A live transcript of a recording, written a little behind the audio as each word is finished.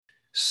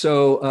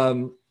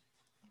So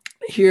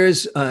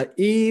here's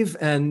Eve,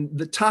 and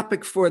the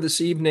topic for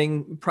this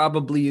evening,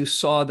 probably you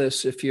saw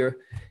this if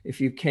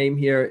you came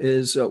here,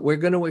 is we're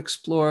going to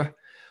explore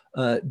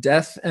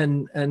death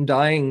and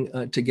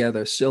dying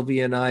together.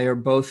 Sylvia and I are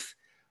both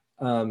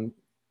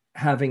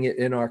having it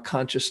in our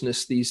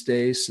consciousness these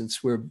days,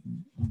 since we're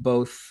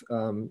both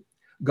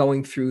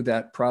going through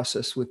that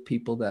process with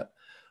people that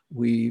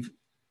we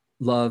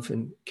love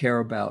and care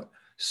about.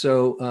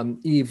 So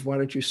Eve, why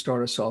don't you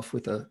start us off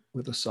with a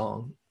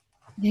song?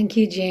 Thank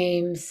you,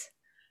 James.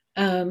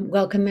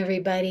 Welcome,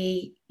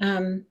 everybody.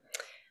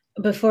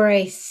 Before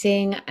I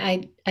sing,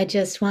 I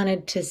just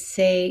wanted to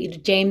say,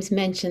 James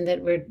mentioned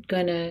that we're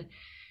going to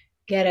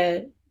get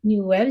a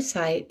new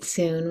website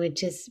soon,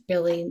 which is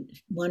really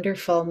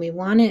wonderful. And we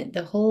wanted,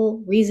 the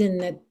whole reason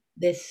that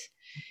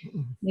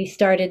we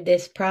started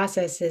this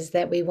process is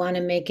that we want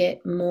to make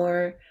it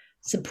more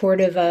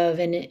supportive of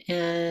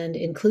and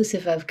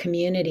inclusive of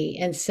community.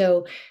 And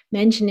so,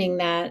 mentioning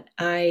that,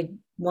 I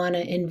want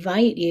to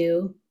invite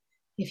you,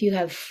 if you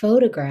have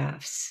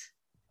photographs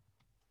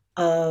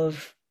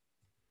of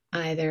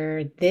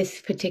either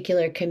this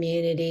particular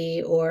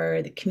community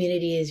or the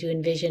community as you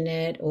envision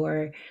it,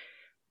 or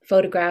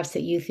photographs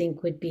that you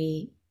think would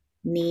be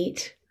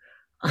neat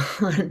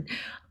on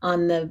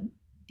the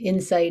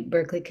Insight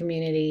Berkeley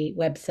Community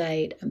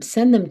website,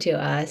 send them to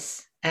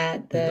us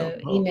at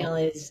the email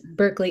is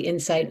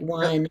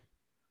berkeleyinsight1.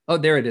 Oh,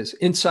 there it is.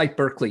 Insight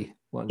Berkeley.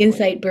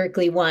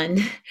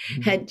 Insightberkeley1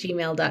 at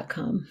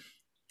gmail.com.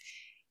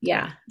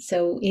 Yeah,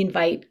 so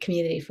invite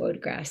community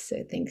photographs.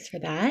 So thanks for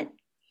that.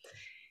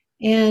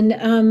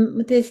 And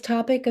with this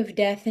topic of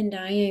death and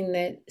dying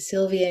that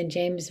Sylvia and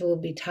James will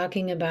be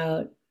talking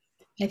about,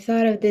 I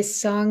thought of this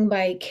song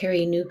by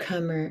Carrie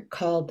Newcomer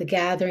called The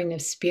Gathering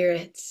of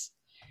Spirits.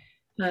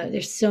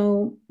 There's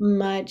so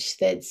much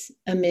that's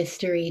a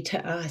mystery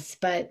to us,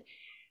 but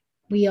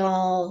we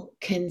all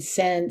can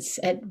sense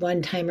at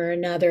one time or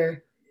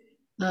another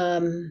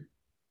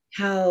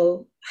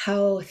how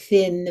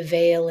thin the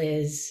veil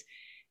is,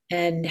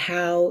 and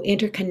how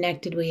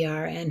interconnected we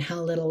are, and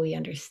how little we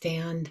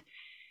understand,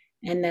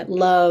 and that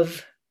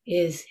love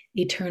is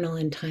eternal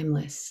and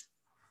timeless.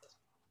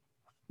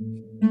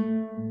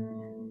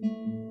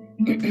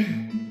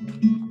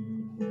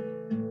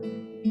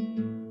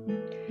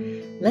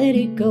 Let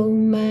it go,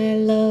 my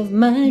love,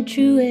 my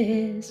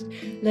truest.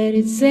 Let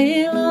it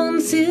sail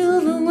on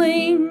silver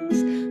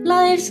wings.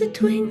 Life's a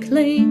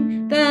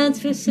twinkling, that's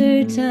for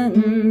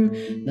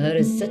certain, but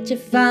it's such a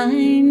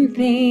fine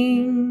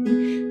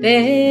thing.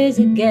 There's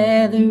a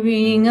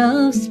gathering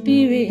of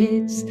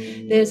spirits,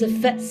 there's a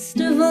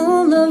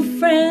festival of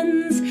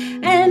friends,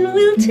 and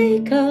we'll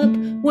take up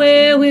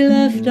where we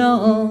left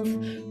off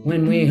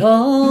when we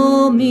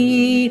all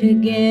meet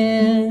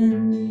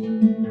again.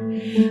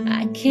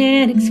 I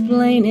can't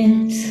explain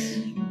it,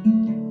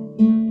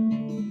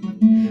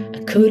 I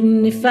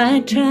couldn't if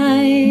I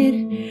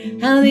tried,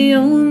 how the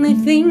only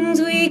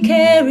things we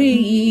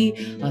carry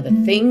are the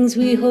things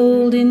we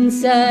hold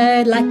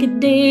inside, like a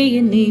day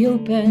in the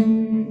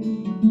open,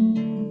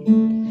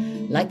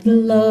 like the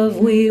love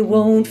we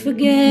won't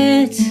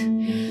forget,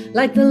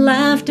 like the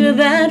laughter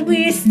that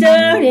we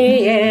started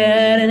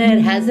and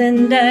it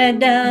hasn't died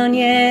down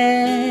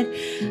yet.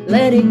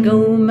 Let it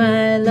go,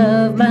 my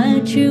love,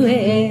 my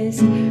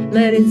truest.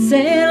 Let it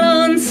sail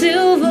on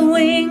silver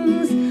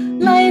wings.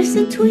 Life's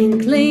a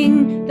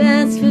twinkling,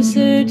 that's for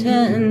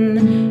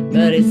certain,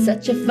 but it's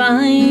such a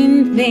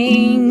fine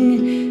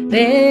thing.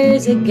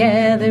 There's a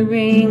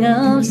gathering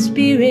of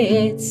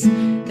spirits,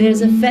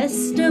 there's a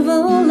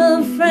festival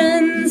of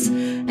friends,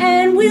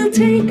 and we'll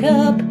take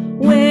up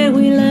where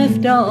we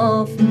left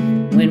off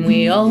when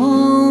we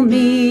all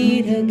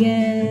meet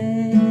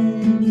again.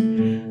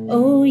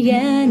 Oh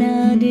yeah,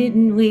 now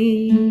didn't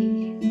we?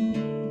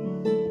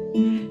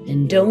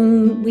 And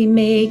don't we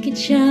make it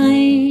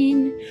shine?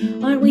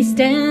 Aren't we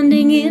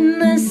standing in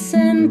the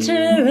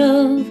center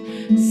of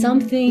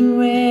something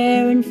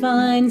rare and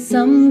fine?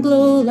 Some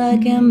glow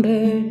like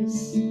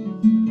embers,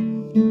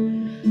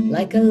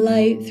 like a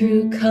light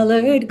through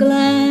colored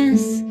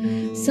glass.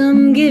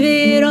 Some give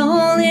it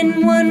all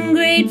in one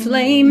great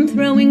flame,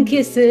 throwing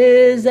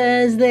kisses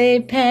as they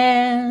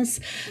pass.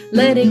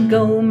 Let it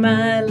go,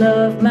 my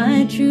love,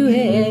 my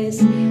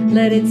truest.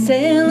 Let it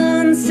sail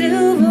on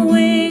silver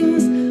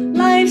wings.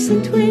 Life's a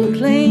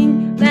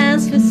twinkling,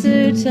 that's for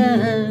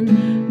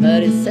certain,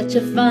 but it's such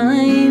a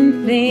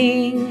fine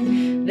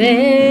thing.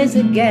 There's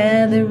a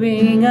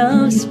gathering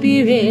of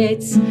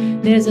spirits,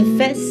 there's a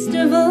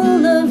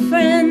festival of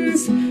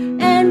friends,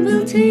 and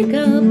we'll take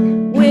up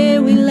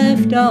where we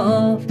left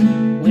off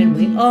when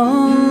we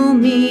all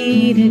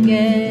meet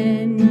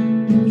again.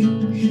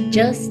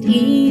 Just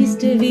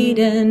east of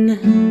Eden,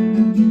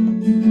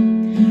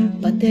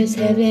 but there's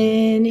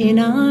heaven in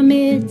our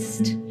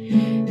midst,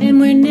 and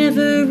we're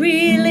never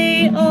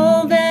really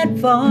all that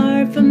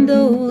far from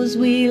those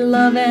we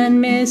love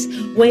and miss.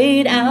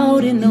 Wade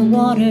out in the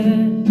water,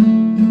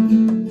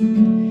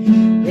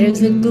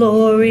 there's a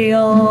glory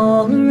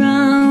all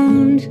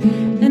around,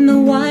 and the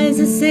wise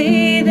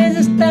say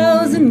there's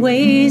 1,000 million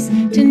ways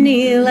to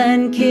kneel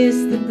and kiss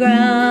the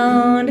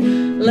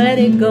ground. Let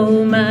it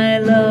go, my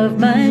love,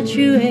 my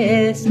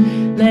truest.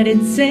 Let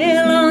it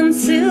sail on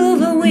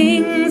silver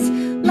wings.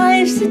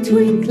 Life's a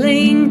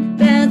twinkling,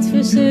 that's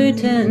for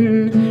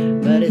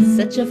certain, but it's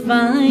such a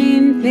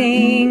fine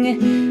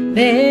thing.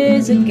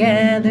 There's a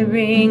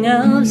gathering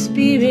of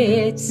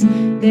spirits,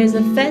 there's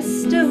a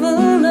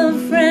festival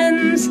of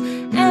friends,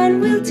 and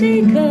we'll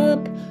take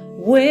up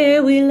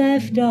where we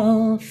left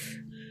off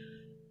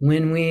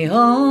when we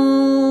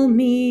all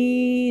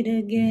meet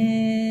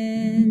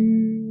again.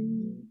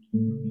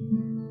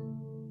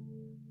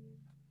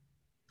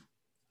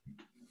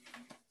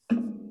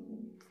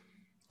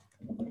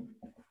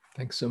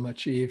 Thanks so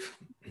much, Eve.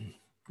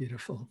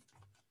 Beautiful.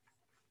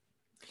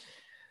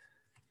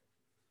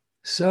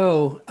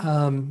 So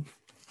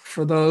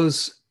for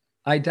those,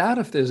 I doubt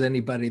if there's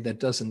anybody that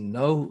doesn't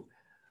know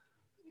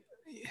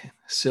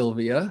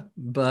Sylvia,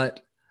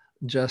 but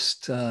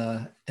just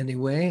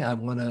anyway, I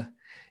want to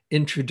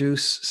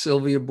introduce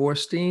Sylvia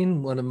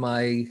Boorstein, one of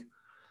my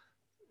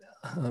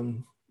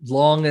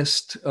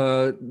longest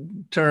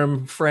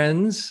term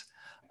friends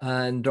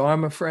and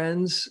Dharma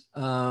friends,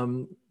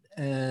 and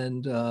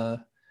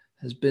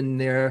has been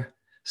there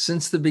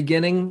since the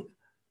beginning,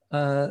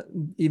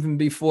 even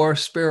before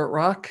Spirit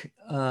Rock.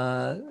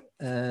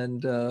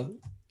 And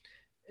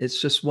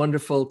it's just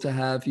wonderful to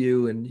have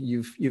you, and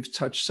you've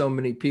touched so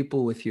many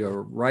people with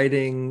your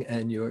writing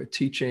and your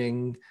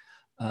teaching,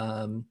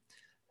 and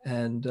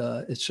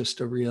it's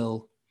just a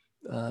real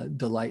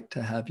delight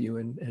to have you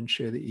and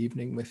share the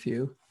evening with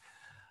you.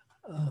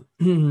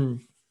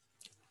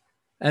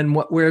 And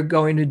what we're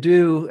going to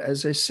do,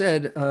 as I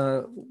said,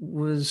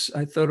 was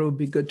I thought it would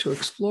be good to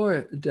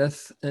explore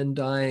death and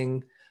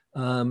dying.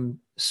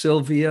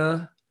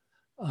 Sylvia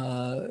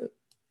had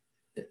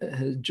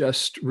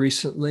just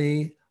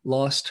recently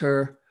lost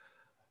her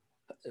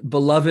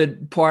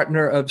beloved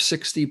partner of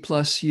 60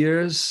 plus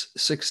years,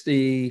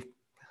 60,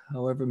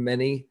 however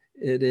many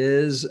it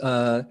is,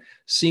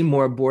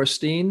 Seymour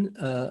Boorstein,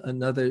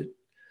 another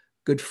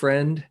good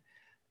friend.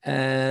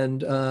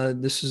 And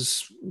this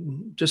is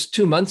just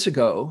 2 months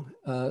ago.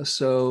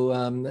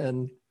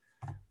 And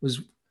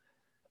was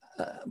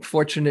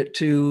fortunate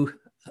to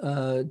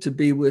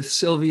be with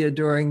Sylvia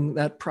during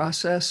that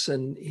process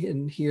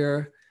and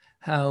hear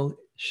how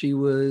she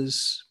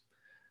was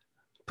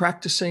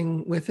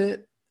practicing with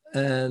it.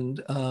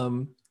 And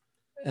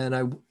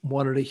I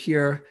wanted to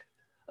hear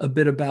a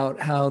bit about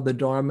how the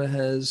Dharma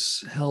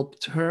has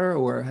helped her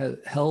or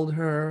held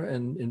her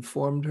and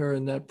informed her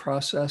in that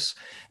process.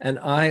 And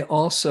I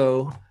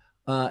also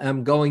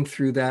am going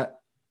through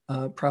that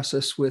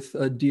process with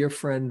a dear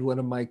friend, one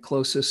of my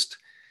closest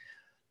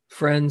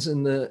friends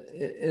in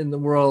the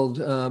world,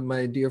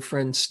 my dear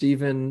friend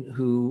Stephen,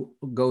 who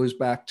goes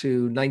back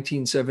to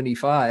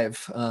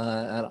 1975.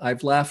 And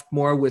I've laughed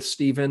more with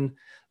Stephen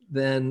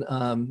than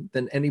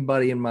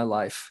anybody in my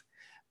life.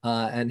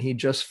 And he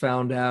just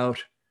found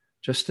out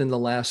just in the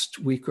last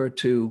week or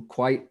two,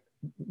 quite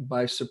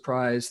by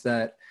surprise,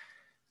 that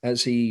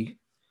as he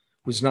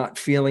was not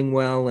feeling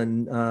well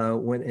and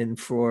went in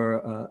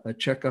for a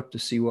checkup to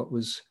see what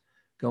was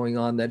going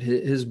on, that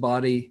his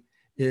body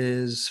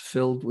is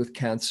filled with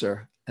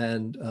cancer,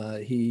 and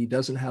he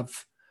doesn't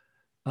have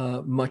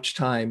much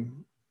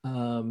time.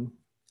 And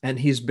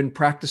he's been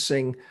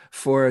practicing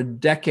for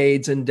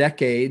decades and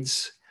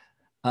decades,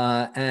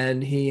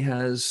 and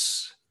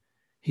he's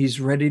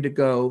ready to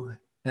go.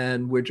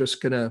 And we're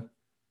just gonna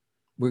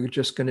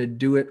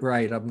do it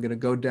right. I'm gonna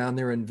go down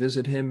there and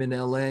visit him in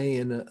LA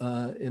in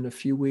a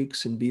few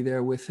weeks and be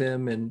there with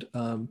him.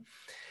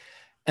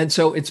 And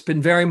so it's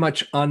been very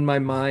much on my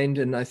mind,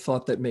 and I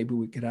thought that maybe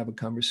we could have a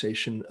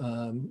conversation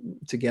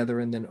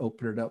together and then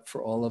open it up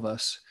for all of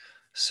us.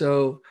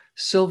 So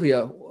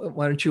Sylvia,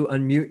 why don't you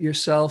unmute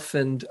yourself?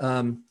 And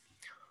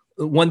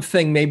one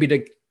thing maybe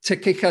to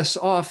kick us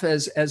off,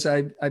 as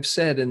I've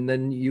said, and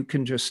then you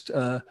can just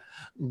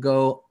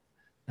go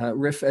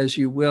riff as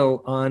you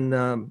will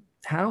on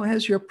how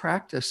has your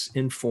practice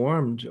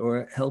informed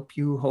or helped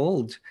you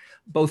hold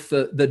both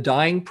the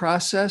dying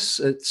process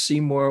that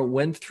Seymour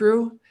went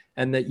through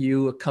and that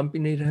you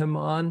accompanied him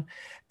on,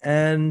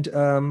 and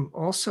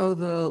also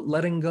the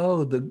letting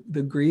go,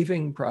 the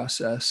grieving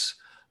process,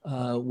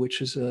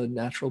 which is a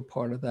natural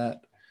part of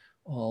that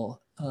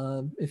all.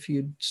 If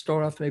you'd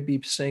start off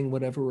maybe saying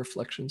whatever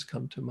reflections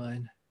come to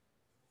mind.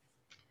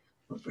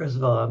 Well, first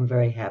of all, I'm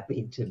very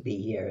happy to be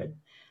here.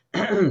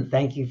 And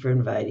thank you for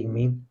inviting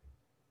me.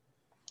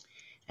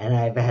 And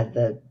I've had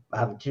the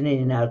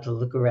opportunity now to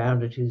look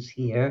around at who's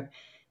here.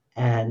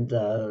 And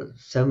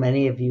so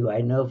many of you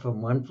I know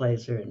from one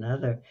place or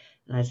another.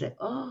 And I say,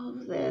 oh,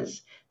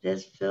 there's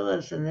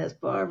Phyllis, and there's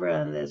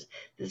Barbara, and there's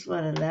this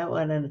one and that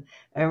one. And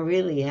I'm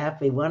really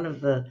happy. One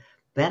of the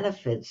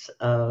benefits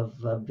of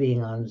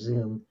being on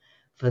Zoom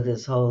for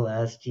this whole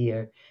last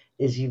year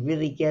is you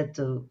really get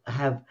to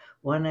have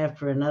one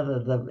after another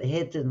the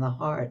hit in the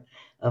heart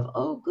of,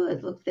 oh,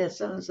 good, look, there's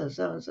so-and-so,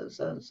 so-and-so,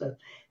 so-and-so,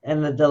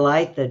 and the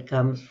delight that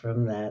comes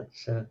from that.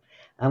 So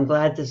I'm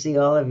glad to see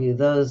all of you.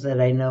 Those that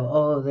I know,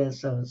 oh,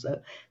 there's so and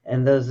so,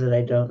 and those that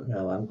I don't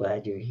know, I'm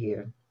glad you're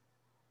here.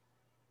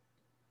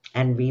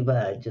 And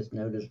Reba, I just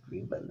noticed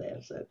Reba there.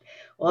 So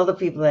all the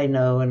people I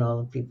know and all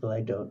the people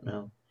I don't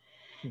know.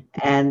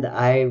 And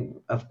I,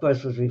 of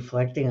course, was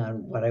reflecting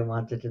on what I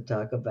wanted to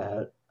talk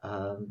about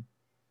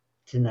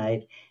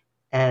tonight.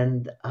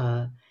 And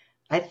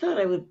I thought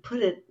I would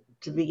put it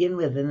to begin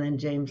with, and then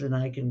James and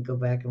I can go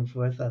back and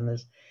forth on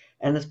this.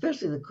 And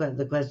especially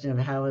the question of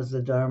how has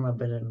the Dharma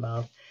been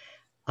involved.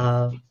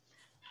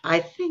 I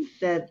think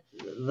that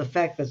the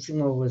fact that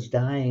Seymour was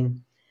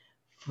dying,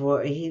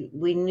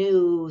 we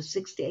knew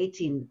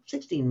 16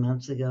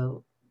 months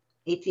ago,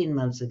 18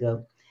 months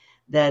ago,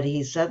 that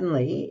he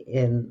suddenly,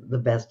 in the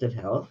best of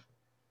health,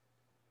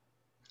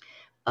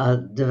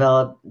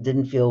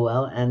 didn't feel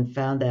well, and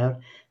found out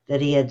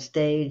that he had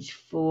stage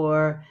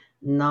 4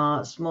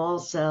 small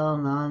cell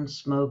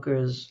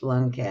non-smokers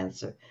lung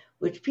cancer,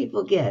 which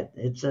people get.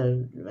 It's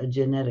a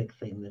genetic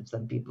thing that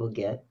some people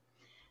get,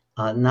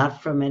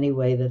 not from any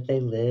way that they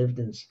lived,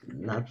 and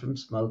not from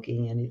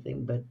smoking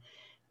anything, but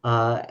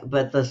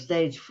the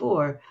stage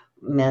 4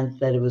 meant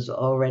that it was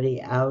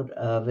already out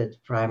of its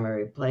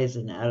primary place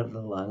and out of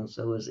the lungs,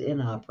 so it was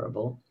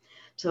inoperable.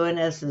 So in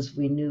essence,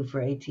 we knew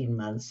for 18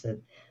 months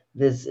that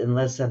this,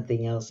 unless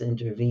something else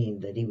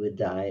intervened, that he would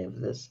die of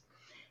this.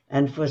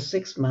 And for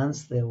 6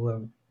 months, there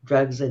were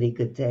drugs that he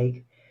could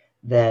take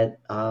that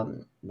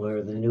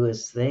were the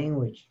newest thing,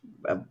 which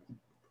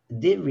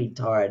did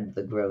retard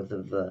the growth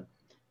of the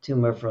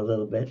tumor for a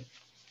little bit.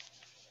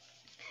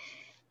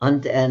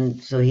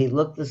 And so he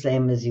looked the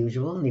same as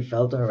usual, and he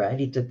felt all right.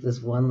 He took this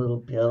one little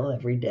pill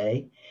every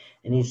day,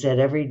 and he said,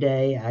 every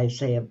day I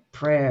say a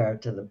prayer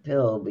to the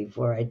pill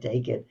before I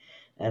take it.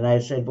 And I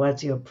said,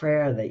 what's your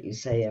prayer that you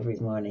say every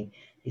morning?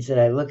 He said,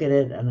 I look at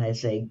it and I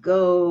say,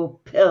 go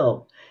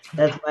pill.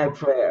 That's my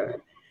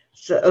prayer.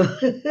 So,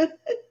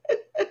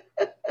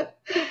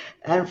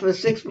 and for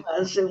 6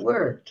 months it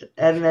worked,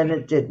 and then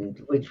it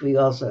didn't, which we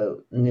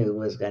also knew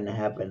was going to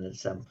happen at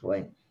some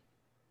point.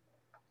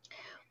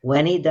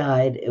 When he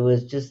died, it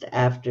was just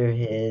after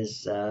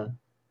his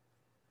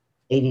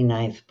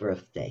 89th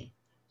birthday.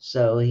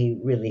 So he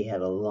really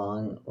had a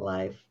long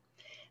life.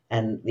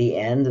 And the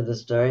end of the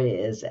story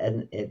is,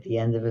 and at the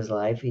end of his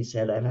life, he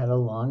said, I've had a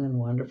long and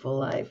wonderful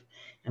life.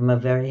 I'm a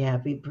very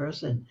happy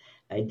person.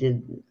 I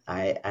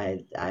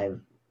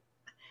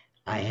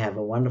have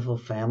a wonderful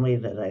family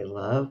that I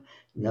love.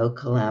 No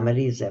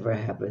calamities ever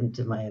happened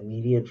to my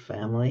immediate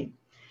family.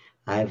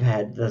 I've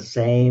had the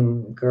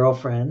same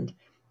girlfriend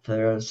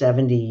for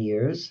 70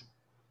 years.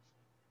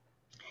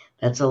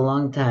 That's a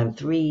long time.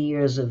 3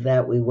 years of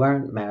that we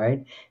weren't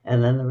married,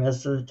 and then the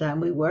rest of the time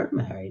we were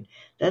married.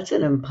 That's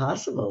an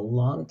impossible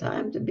long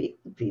time to be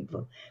with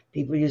people.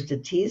 People used to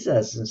tease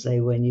us and say,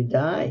 when you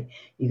die,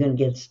 you're going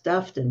to get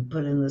stuffed and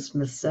put in the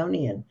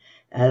Smithsonian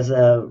as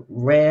a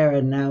rare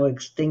and now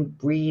extinct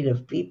breed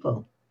of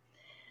people.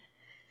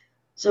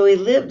 So we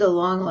lived a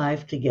long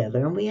life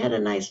together, and we had a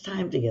nice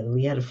time together.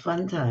 We had a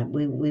fun time.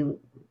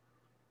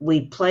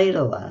 We played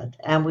a lot,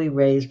 and we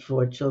raised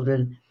 4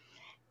 children.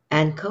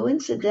 And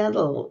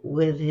coincidental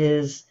with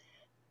his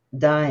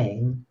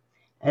dying,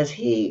 as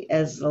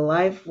the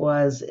life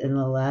was in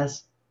the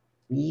last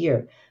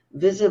year,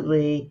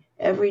 visibly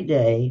every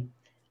day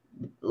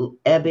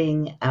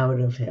ebbing out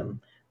of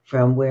him,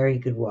 from where he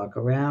could walk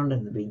around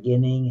in the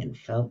beginning and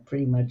felt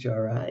pretty much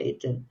all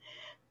right, and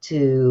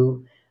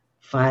to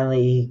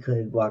finally he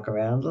could walk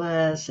around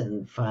less,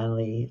 and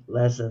finally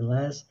less and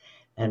less,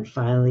 and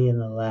finally in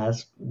the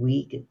last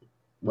week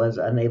was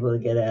unable to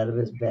get out of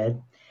his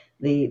bed.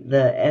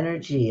 The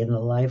energy and the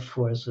life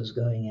force was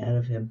going out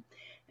of him.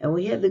 And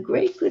we had the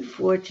great good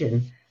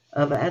fortune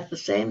of, at the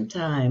same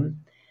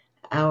time,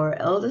 our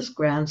eldest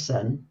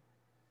grandson,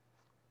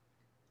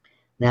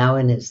 now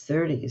in his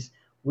 30s,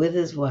 with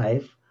his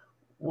wife,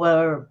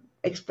 were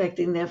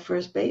expecting their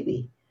first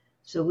baby.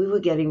 So we were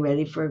getting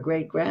ready for a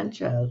great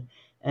grandchild.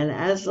 And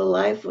as the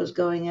life was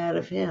going out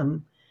of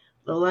him,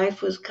 the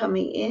life was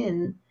coming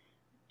in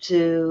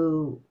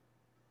to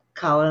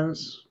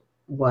Colin's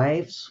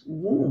wife's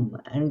womb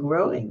and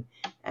growing.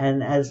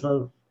 And as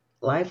the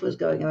life was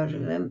going out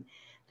of him,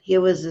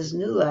 here was this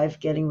new life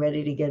getting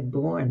ready to get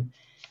born.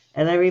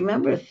 And I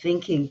remember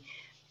thinking,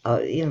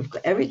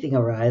 everything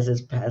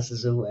arises,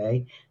 passes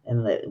away,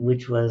 and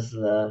which was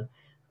the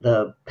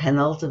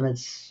penultimate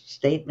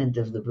statement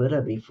of the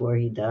Buddha before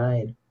he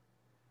died.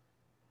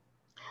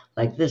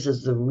 Like, this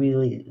is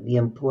the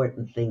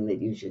important thing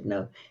that you should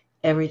know.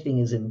 Everything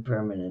is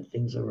impermanent.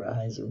 Things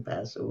arise and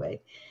pass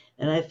away.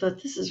 And I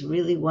thought, this is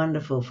really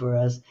wonderful for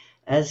us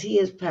as he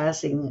is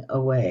passing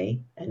away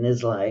in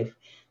his life,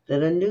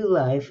 that a new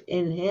life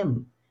in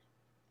him,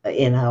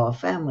 in our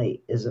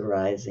family, is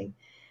arising.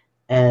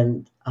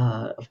 And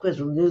of course,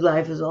 new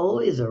life is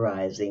always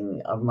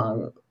arising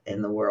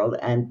in the world,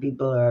 and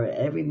people are at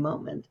every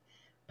moment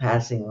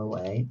passing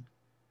away,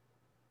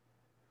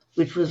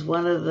 which was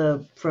one of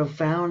the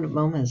profound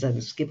moments. I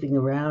was skipping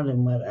around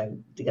and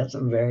I got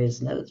some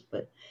various notes,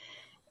 but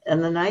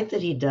on the night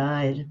that he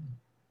died,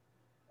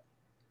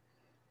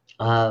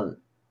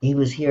 He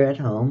was here at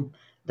home,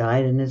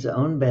 died in his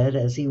own bed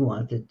as he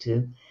wanted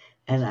to,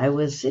 and I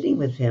was sitting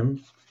with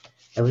him.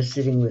 I was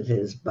sitting with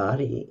his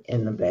body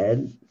in the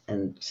bed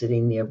and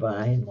sitting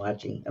nearby and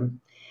watching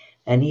him.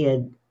 And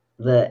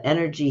the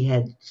energy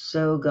had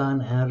so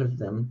gone out of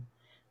them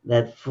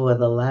that for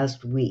the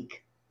last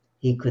week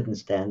he couldn't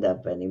stand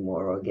up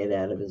anymore or get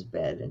out of his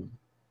bed.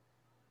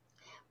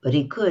 But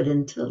he could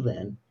until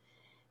then.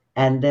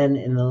 And then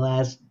in the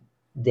last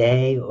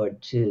day or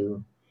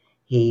two,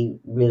 he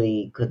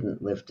really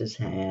couldn't lift his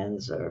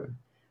hands or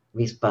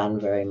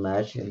respond very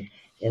much. And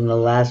in the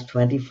last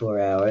 24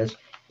 hours,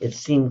 it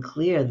seemed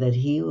clear that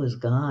he was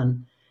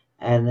gone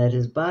and that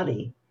his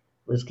body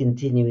was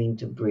continuing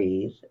to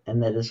breathe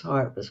and that his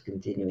heart was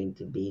continuing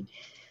to beat.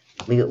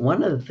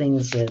 One of the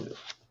things that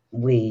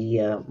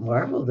we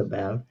marveled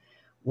about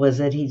was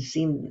that he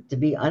seemed to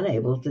be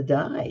unable to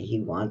die.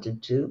 He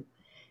wanted to,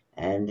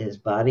 and his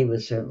body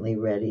was certainly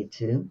ready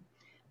to.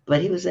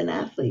 But he was an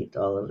athlete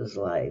all of his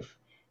life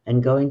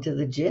and going to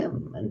the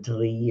gym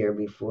until a year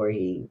before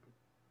he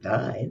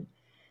died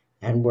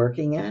and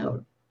working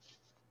out.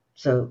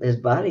 So his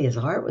body, his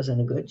heart was in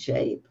a good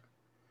shape.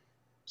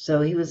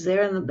 So he was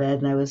there in the bed,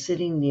 and I was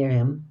sitting near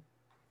him,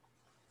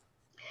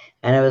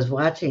 and I was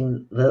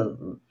watching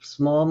the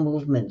small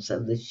movements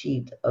of the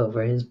sheet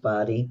over his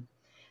body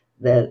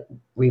that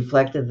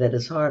reflected that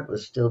his heart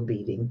was still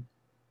beating,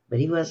 but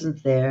he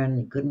wasn't there and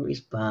he couldn't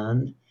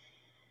respond.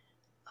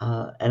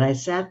 And I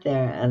sat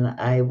there and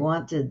I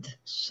wanted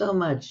so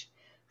much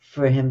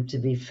for him to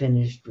be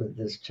finished with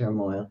this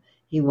turmoil.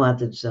 He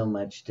wanted so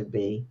much to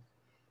be,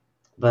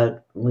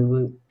 but we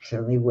were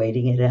certainly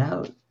waiting it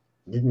out.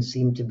 Didn't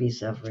seem to be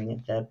suffering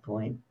at that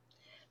point.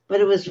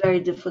 But it was very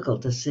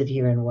difficult to sit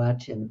here and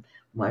watch him,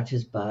 watch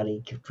his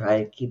body,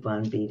 try to keep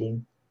on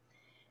beating.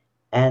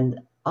 And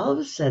all of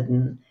a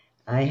sudden,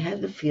 I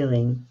had the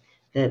feeling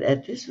that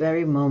at this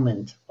very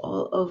moment,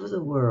 all over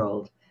the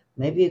world,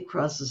 maybe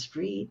across the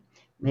street,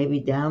 maybe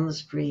down the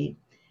street,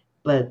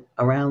 but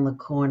around the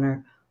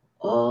corner,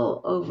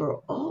 all over,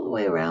 all the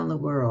way around the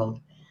world,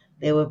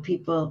 there were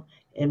people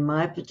in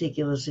my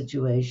particular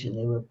situation.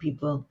 There were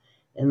people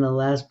in the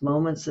last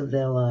moments of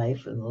their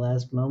life, in the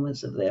last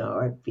moments of their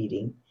heart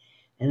beating,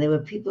 and there were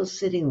people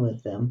sitting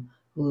with them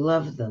who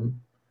loved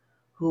them,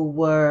 who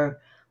were,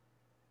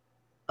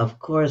 of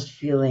course,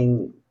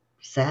 feeling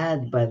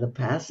sad by the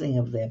passing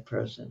of their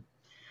person,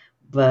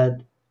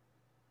 but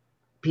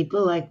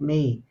people like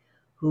me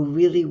who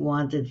really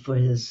wanted for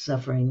his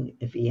suffering,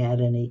 if he had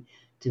any,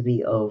 to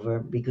be over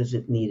because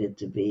it needed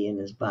to be and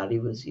his body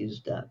was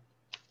used up.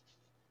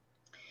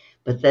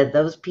 But that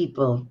those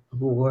people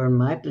who were in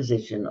my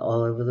position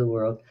all over the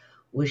world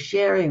were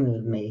sharing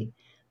with me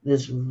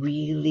this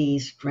really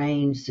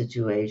strange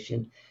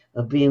situation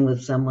of being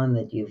with someone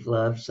that you've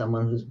loved,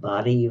 someone whose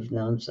body you've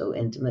known so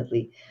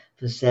intimately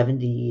for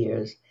 70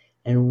 years,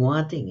 and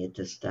wanting it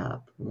to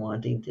stop,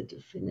 wanting it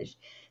to finish,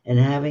 and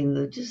having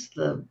the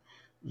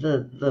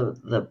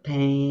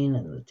pain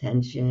and the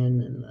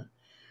tension and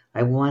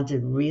I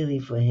wanted really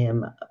for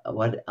him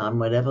on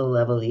whatever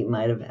level he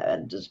might have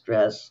had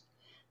distress,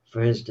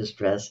 for his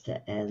distress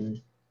to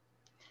end.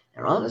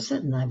 And all of a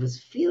sudden I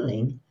was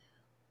feeling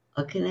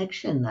a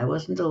connection. I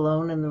wasn't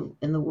alone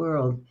in the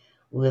world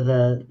with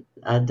a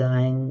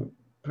dying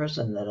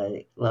person that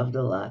I loved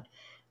a lot.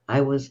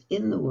 I was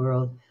in the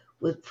world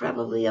with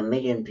probably 1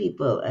 million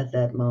people at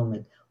that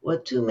moment, or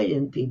 2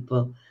 million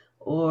people,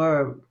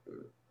 or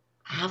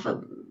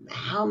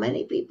how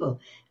many people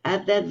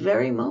at that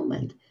very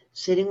moment,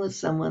 sitting with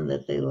someone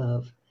that they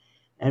love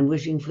and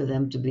wishing for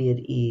them to be at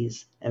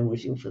ease and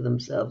wishing for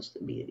themselves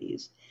to be at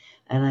ease.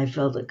 And I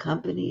felt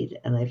accompanied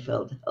and I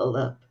felt held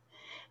up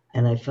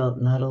and I felt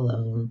not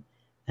alone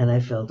and I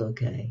felt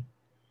okay.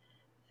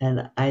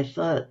 And I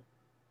thought,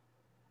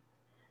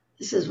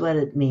 this is what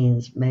it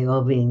means. May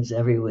all beings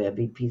everywhere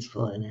be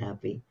peaceful and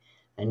happy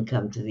and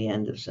come to the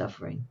end of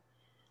suffering.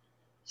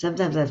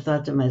 Sometimes I've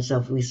thought to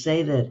myself, we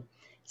say that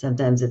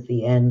sometimes at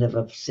the end of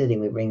a sitting,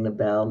 we ring the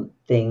bell,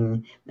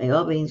 ding, may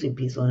all beings be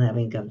peaceful and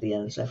happy and come to the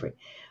end of suffering.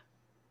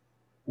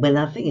 When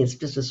nothing, it's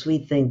just a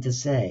sweet thing to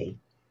say.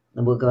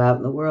 And we'll go out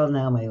in the world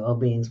now, may all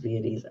beings be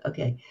at ease.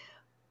 Okay.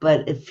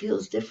 But it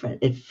feels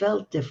different. It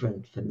felt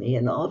different for me.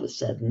 And all of a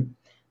sudden,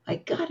 I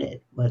got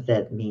it, what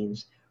that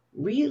means.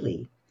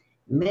 Really,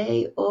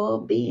 may all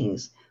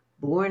beings,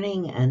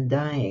 borning and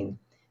dying,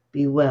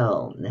 be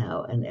well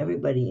now, and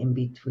everybody in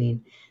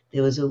between.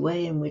 There was a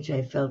way in which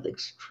I felt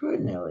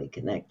extraordinarily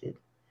connected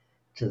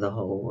to the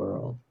whole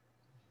world.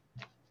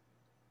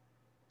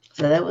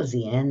 So that was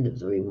the end of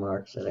the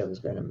remarks that I was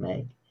going to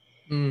make.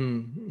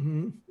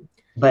 Mm-hmm.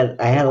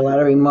 But I had a lot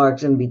of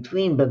remarks in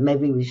between, but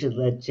maybe we should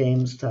let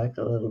James talk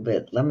a little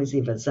bit. Let me see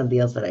if there's something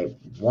else that I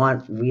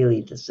want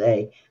really to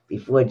say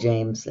before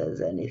James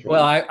says anything.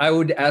 Well, I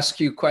would ask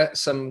you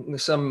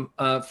some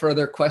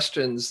further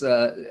questions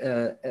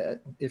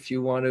if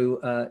you want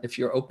to, if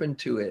you're open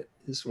to it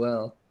as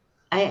well.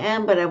 I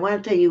am, but I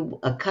want to tell you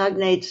a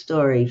cognate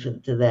story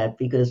to that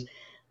because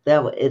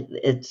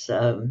it's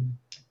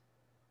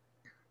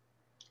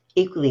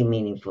equally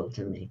meaningful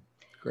to me.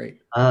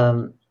 Great.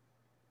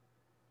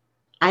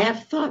 I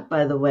have thought,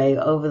 by the way,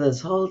 over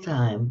this whole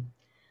time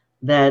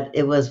that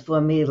it was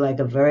for me like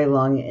a very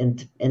long,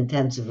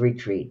 intensive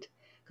retreat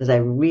because I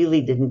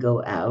really didn't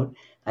go out.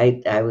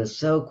 I was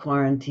so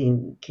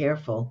quarantine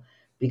careful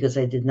because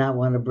I did not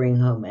want to bring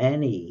home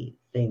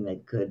anything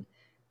that could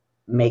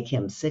make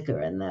him sicker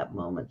in that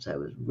moment. So I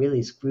was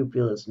really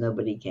scrupulous.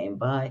 Nobody came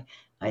by.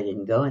 I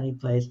didn't go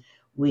anyplace.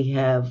 We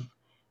have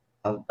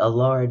a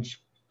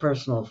large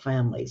personal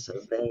family, so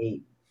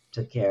they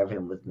took care of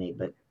him with me.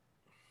 But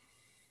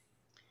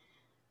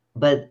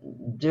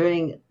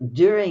during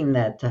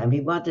that time, he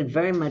wanted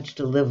very much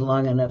to live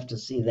long enough to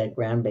see that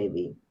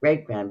grandbaby,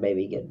 great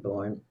grandbaby, get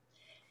born,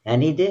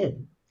 and he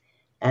did.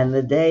 And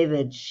the day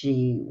that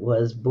she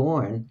was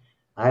born,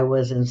 I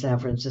was in San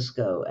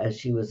Francisco as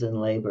she was in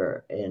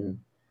labor in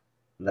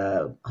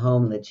the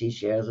home that she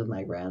shares with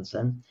my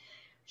grandson.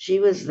 She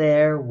was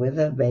there with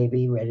a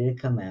baby ready to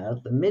come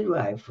out. The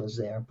midwife was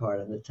there part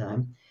of the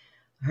time.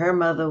 Her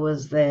mother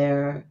was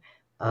there.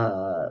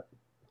 Uh,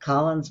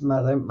 Colin's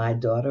mother, my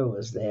daughter,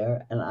 was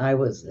there, and I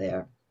was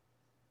there.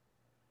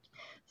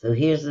 So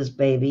here's this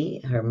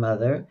baby, her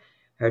mother,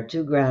 her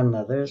two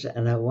grandmothers,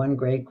 and her one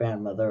great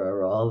grandmother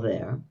are all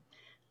there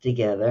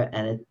together.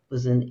 And it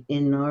was an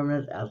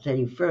enormous, I'll tell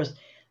you first,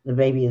 the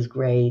baby is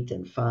great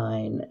and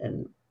fine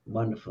and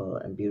wonderful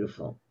and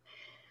beautiful.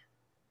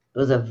 It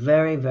was a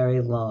very,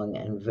 very long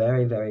and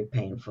very, very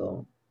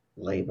painful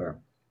labor.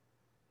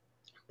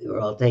 We were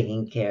all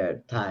taking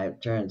care,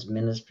 turns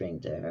ministering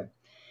to her.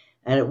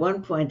 And at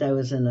one point, I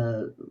was in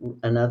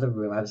another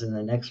room. I was in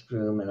the next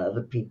room, and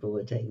other people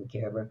were taking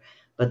care of her.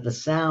 But the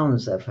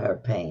sounds of her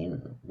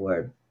pain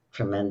were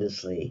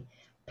tremendously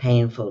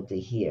painful to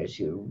hear.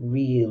 She was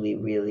really,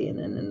 really in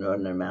an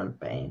inordinate amount of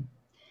pain.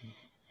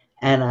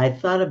 And I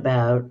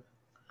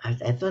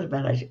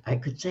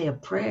could say a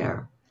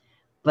prayer,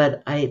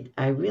 but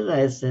I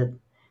realized that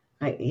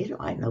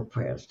I know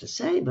prayers to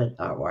say, but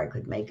or I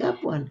could make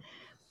up one,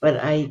 but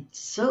I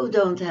so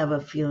don't have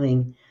a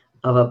feeling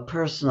of a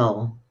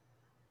personal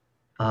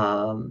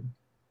um,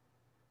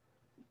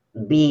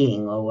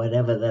 being or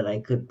whatever that I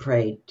could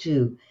pray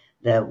to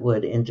that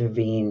would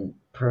intervene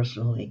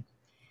personally.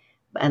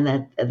 And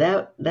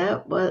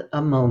that was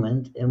a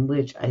moment in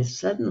which I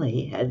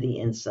suddenly had the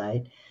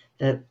insight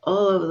that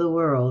all over the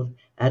world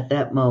at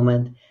that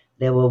moment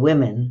there were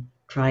women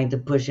trying to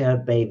push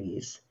out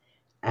babies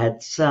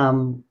at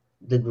some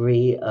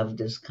degree of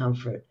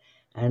discomfort.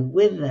 And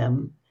with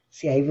them,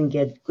 see, I even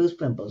get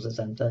goosebumps as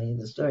I'm telling you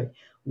the story.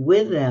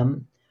 With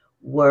them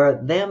were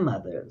their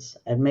mothers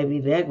and maybe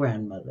their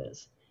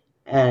grandmothers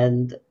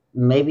and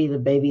maybe the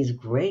baby's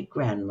great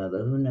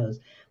grandmother, who knows?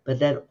 But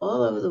that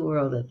all over the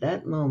world at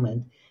that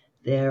moment,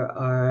 there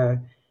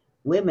are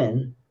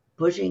women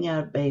pushing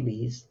out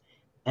babies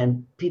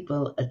and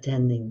people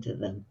attending to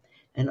them.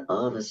 And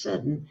all of a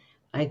sudden,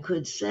 I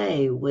could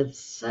say with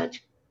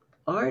such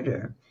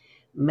ardor,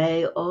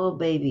 may all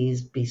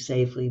babies be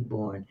safely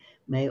born.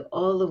 May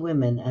all the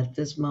women at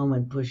this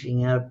moment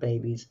pushing out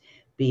babies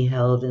be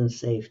held in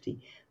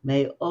safety.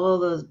 May all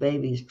those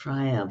babies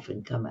triumph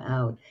and come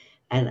out.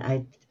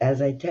 And as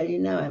I tell you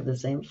now, I have the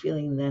same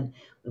feeling then.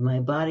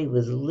 My body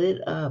was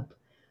lit up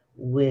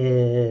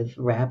with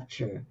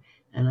rapture.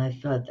 And I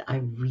thought, I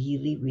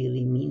really,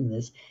 really mean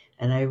this.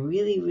 And I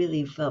really,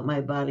 really felt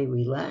my body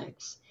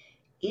relax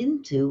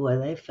into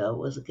what I felt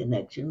was a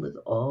connection with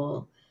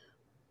all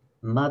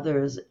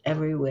mothers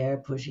everywhere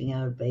pushing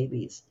out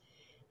babies.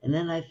 And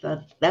then I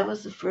thought that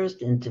was the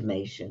first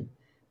intimation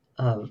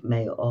of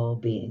may all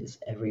beings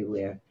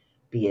everywhere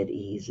be at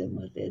ease in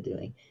what they're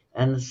doing.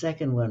 And the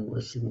second one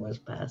was Seymour's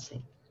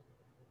passing.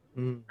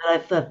 Mm. But I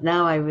thought,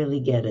 now I really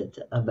get it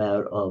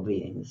about all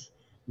beings.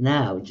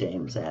 Now,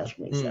 James asked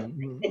me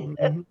something.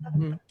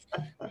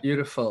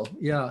 Beautiful.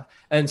 Yeah.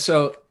 And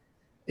so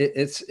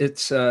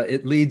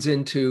it leads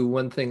into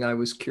one thing I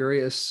was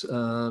curious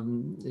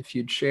if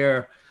you'd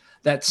share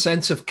that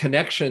sense of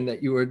connection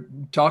that you were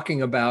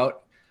talking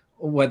about,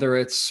 whether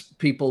it's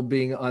people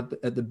being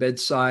at the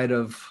bedside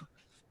of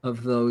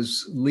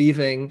those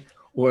leaving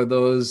or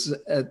those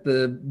at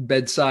the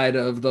bedside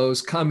of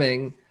those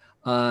coming,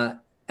 and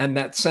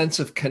that sense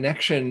of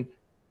connection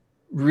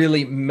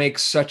really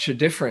makes such a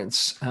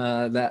difference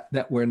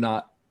that we're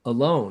not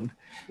alone.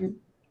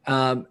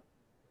 Um,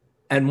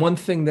 and one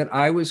thing that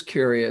I was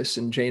curious,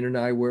 and Jane and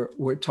I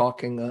were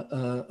talking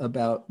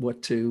about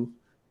what to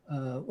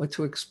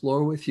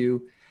explore with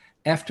you,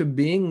 after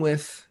being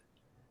with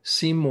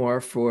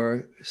Seymour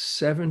for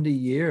 70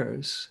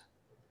 years,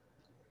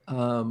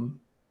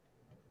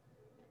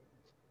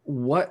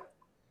 what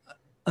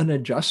an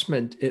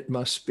adjustment it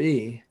must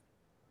be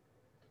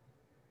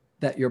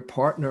that your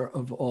partner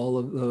of all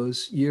of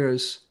those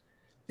years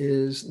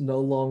is no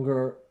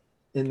longer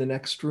in the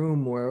next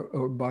room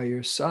or by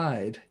your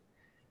side.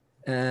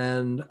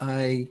 And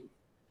I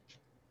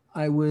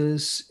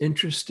was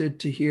interested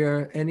to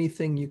hear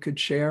anything you could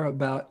share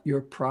about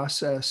your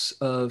process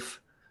of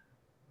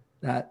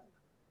that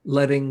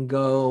letting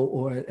go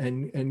or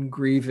and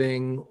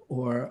grieving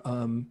or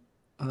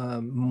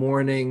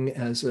mourning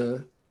as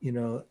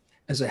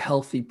as a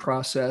healthy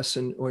process,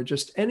 and or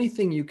just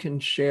anything you can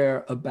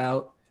share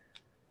about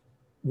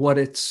what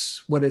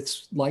it's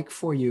like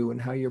for you and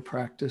how your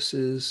practice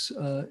is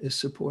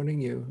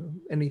supporting you.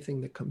 Anything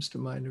that comes to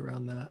mind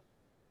around that.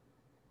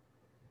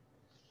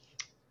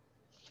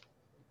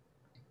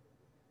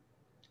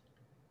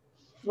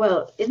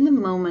 Well, in the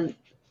moment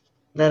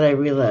that I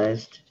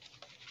realized,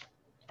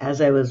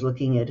 as I was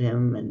looking at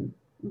him and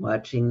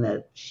watching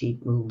that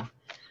sheet move,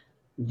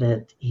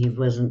 that he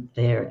wasn't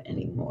there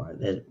anymore,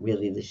 that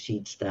really the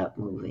sheet stopped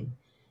moving.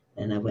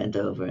 And I went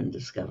over and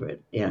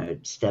discovered, I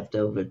stepped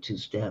over 2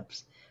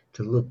 steps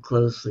to look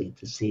closely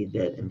to see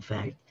that, in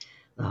fact,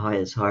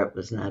 his heart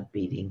was not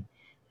beating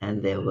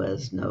and there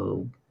was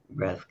no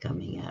breath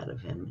coming out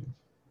of him.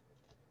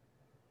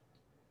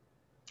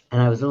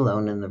 And I was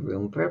alone in the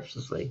room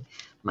purposely.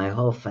 My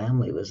whole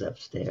family was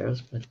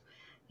upstairs, but,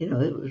 it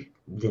was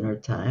dinner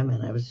time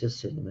and I was just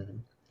sitting with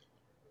him.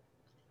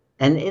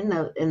 And in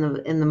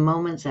the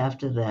moments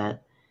after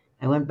that,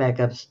 I went back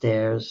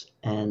upstairs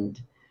and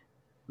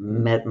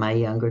met my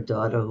younger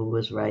daughter who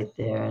was right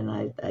there,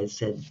 and I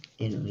said,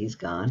 he's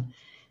gone.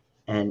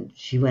 And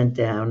she went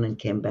down and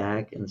came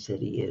back and said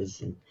he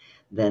is. And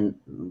then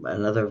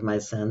another of my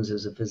sons,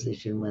 who's a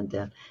physician, went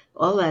down.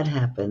 All that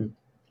happened.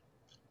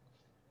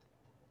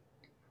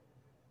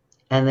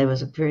 And there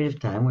was a period of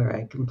time where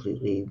I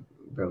completely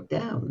broke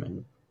down.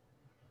 And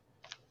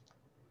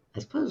I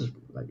suppose,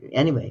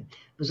 anyway,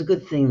 it was a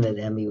good thing that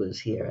Emmy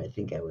was here. I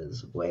think I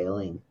was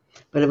wailing.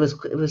 But it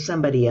was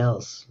somebody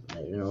else.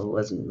 It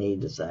wasn't me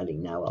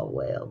deciding now I'll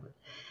wail. But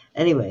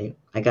anyway,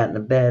 I got into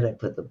bed. I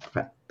put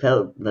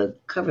the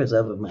covers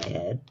over my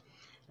head,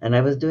 and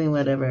I was doing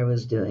whatever I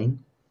was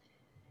doing.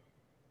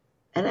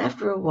 And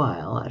after a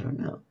while, I don't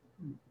know,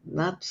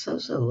 not so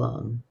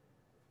long,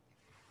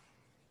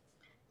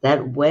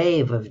 that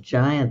wave of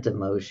giant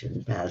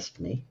emotion passed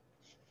me.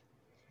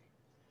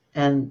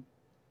 And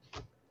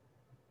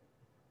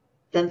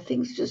then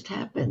things just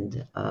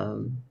happened.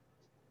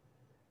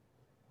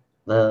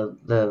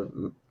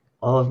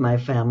 All of my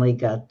family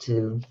got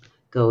to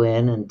go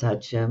in and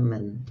touch him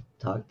and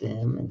talk to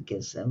him and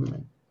kiss him.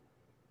 And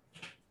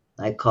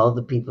I called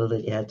the people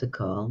that you had to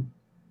call.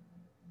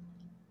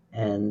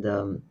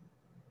 And,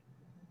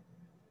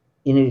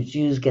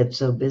 Jews get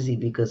so busy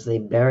because they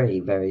bury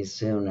very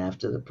soon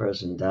after the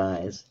person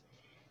dies.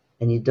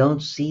 And you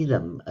don't see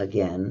them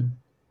again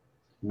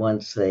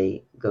once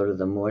they go to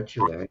the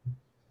mortuary.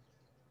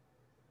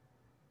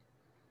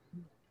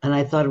 And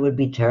I thought it would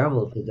be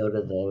terrible to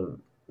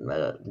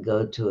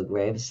go to a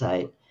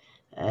gravesite,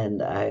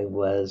 and I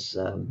was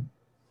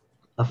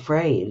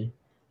afraid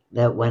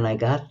that when I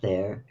got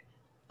there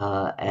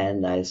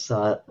and I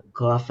saw a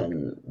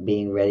coffin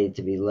being ready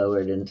to be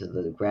lowered into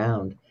the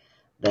ground,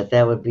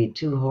 that would be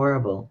too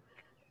horrible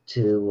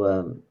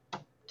to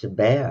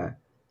bear,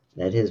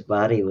 that his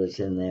body was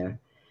in there.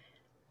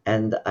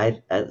 And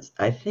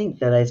I think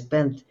that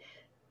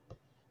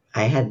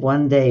I had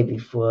one day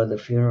before the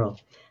funeral,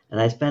 and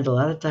I spent a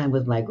lot of time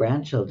with my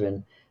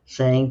grandchildren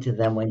saying to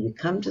them, when you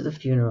come to the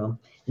funeral,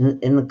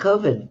 in the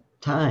COVID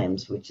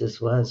times, which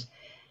this was,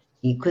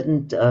 you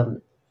couldn't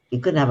have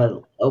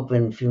an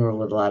open funeral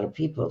with a lot of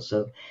people.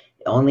 So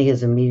only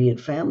his immediate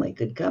family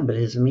could come, but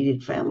his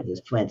immediate family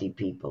is 20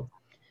 people.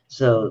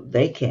 So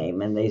they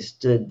came and they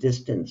stood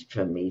distanced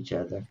from each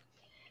other.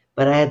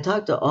 But I had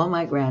talked to all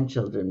my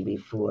grandchildren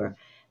before,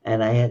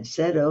 and I had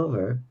said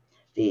over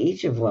to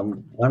each of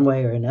them, one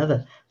way or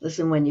another,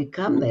 listen, when you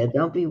come there,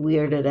 don't be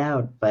weirded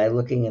out by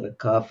looking at a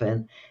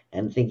coffin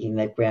and thinking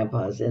that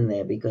Grandpa's in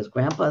there, because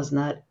Grandpa's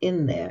not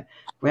in there.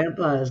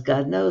 Grandpa is,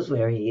 God knows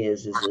where he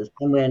is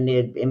somewhere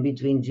near in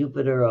between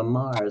Jupiter or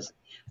Mars.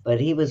 But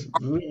he was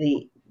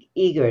really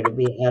eager to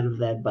be out of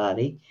that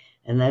body,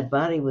 and that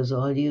body was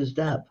all used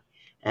up.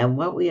 And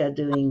what we are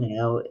doing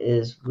now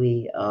is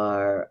we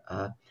are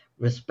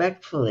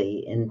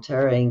respectfully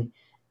interring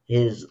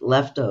his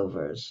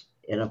leftovers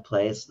in a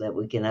place that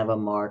we can have a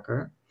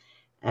marker.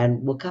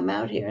 And we'll come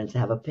out here and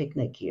have a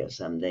picnic here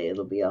someday.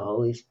 It'll be a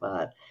holy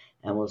spot.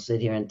 And we'll sit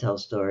here and tell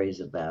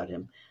stories about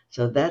him.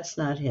 So that's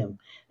not him.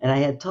 And I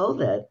had told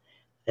that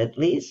at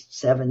least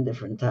 7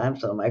 different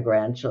times to my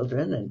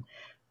grandchildren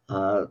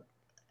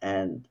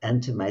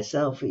and to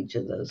myself each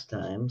of those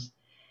times.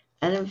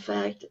 And in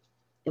fact,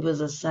 it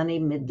was a sunny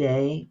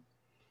midday,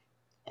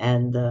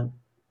 and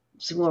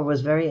Seymour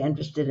was very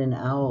interested in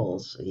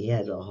owls. He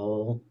had a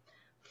whole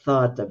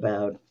thought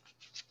about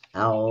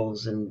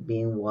owls and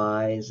being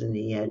wise, and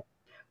he had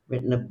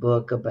written a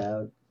book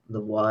about the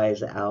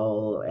wise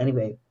owl.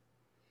 Anyway,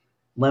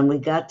 when we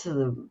got to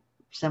the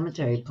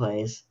cemetery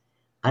place,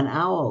 an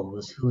owl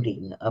was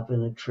hooting up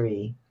in a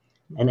tree,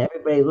 and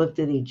everybody looked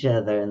at each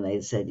other and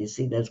they said, you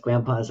see, that's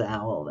Grandpa's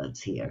owl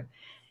that's here.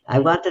 I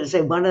wanted to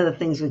say one of the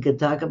things we could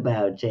talk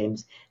about,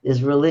 James,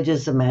 is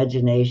religious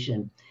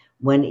imagination.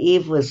 When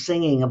Eve was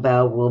singing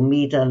about we'll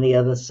meet on the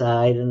other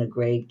side in a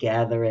great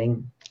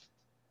gathering,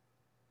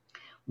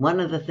 one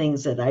of the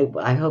things that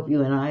I hope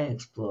you and I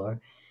explore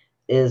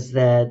is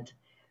that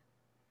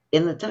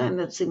in the time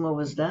that Seymour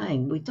was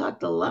dying, we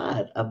talked a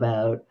lot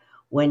about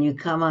when you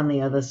come on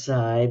the other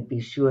side,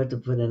 be sure to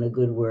put in a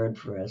good word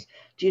for us.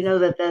 Do you know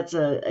that that's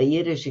a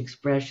Yiddish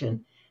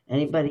expression?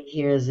 Anybody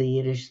here is a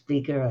Yiddish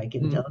speaker, I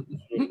can tell you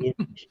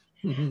Yiddish.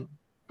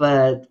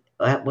 But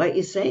what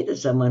you say to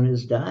someone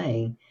who's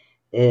dying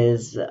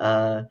is,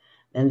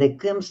 wenn du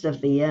kommst auf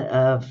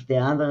die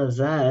andere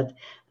Seite,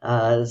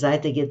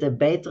 Seite geht der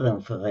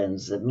Besseren für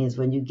uns. It means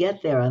when you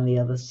get there on the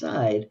other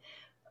side,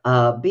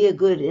 be a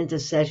good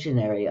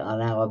intercessionary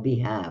on our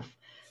behalf.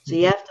 So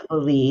you have to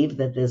believe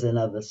that there's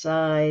another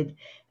side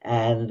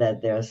and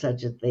that there's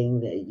such a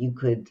thing that you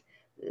could,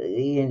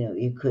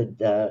 you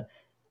could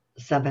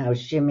somehow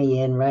shimmy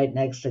in right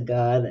next to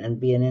God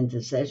and be an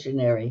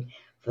intercessionary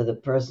for the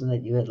person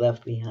that you had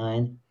left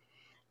behind.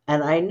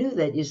 And I knew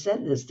that you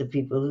said this to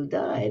people who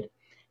died.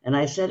 And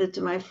I said it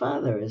to my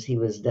father as he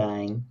was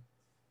dying.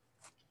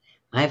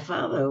 My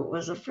father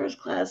was a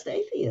first-class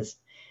atheist,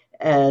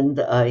 and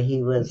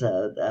he was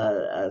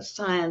a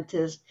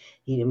scientist.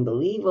 He didn't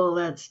believe all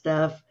that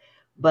stuff.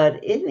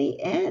 But in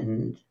the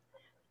end,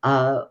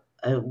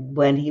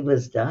 when he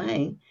was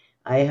dying,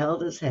 I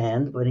held his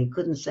hand when he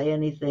couldn't say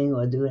anything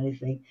or do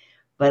anything.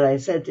 But I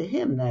said to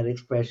him that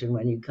expression,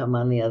 when you come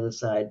on the other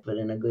side, put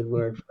in a good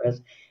word for us.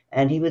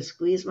 And he would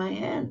squeeze my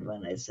hand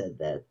when I said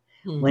that.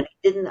 When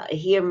he didn't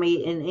hear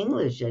me in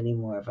English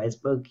anymore, if I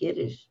spoke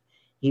Yiddish,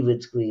 he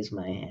would squeeze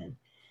my hand.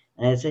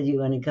 And I said, you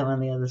want to come on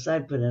the other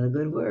side, put in a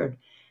good word.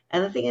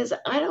 And the thing is,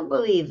 I don't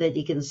believe that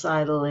you can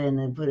sidle in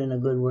and put in a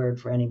good word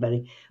for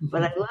anybody,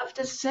 but I love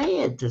to say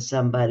it to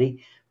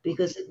somebody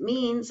because it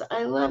means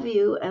I love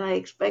you and I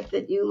expect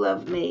that you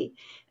love me.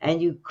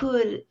 And you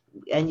could,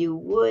 and you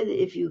would,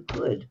 if you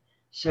could,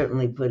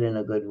 certainly put in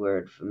a good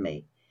word for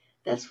me.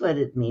 That's what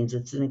it means.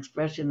 It's an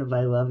expression of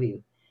I love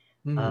you.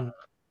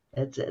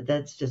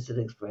 That's just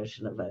an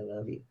expression of I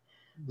love you.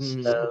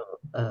 So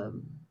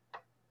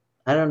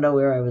I don't know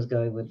where I was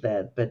going with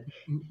that, but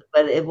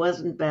it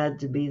wasn't bad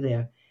to be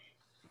there.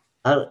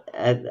 I'm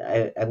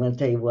going to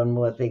tell you one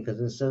more thing because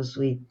it's so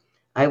sweet.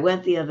 I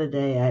went the other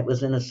day. I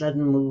was in a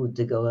sudden mood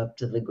to go up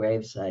to the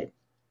gravesite.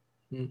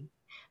 And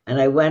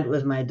I went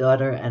with my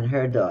daughter and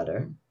her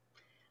daughter,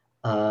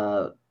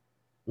 not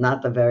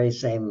the very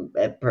same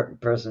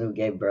person who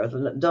gave birth,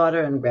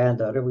 daughter and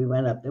granddaughter. We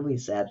went up there, we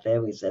sat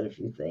there, we said a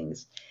few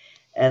things.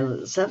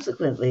 And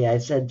subsequently, I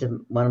said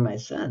to one of my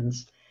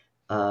sons,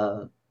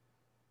 we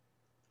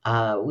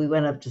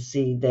went up to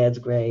see Dad's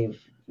grave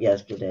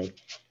yesterday.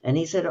 And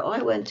he said, oh,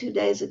 I went 2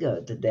 days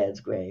ago to Dad's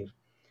grave.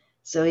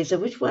 So he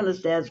said, which one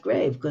is Dad's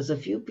grave? Because a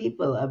few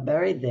people are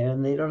buried there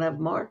and they don't have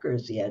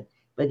markers yet,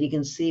 but you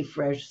can see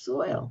fresh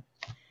soil.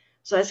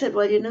 So I said,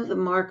 well, you know the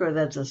marker,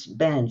 that's a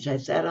bench. I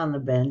sat on the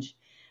bench,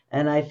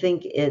 and I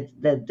think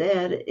that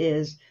Dad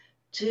is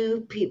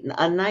two people,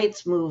 a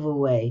night's move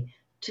away,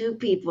 2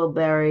 people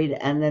buried,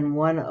 and then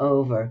one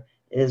over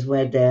is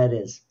where Dad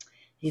is.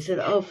 He said,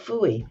 oh,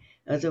 phooey.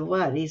 I said,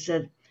 what? He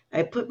said,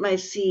 I put my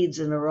seeds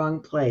in the wrong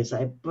place.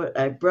 I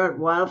brought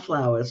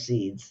wildflower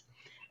seeds,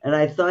 and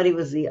I thought he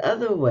was the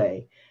other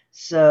way.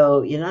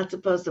 So you're not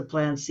supposed to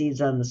plant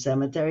seeds on the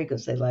cemetery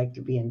because they like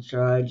to be in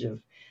charge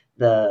of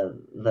the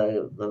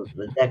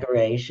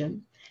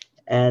decoration.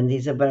 And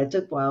he said, but I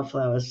took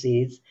wildflower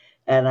seeds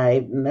and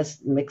I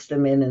mixed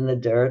them in the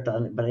dirt.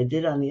 But I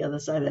did on the other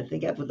side. I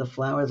think I put the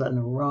flowers on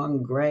the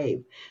wrong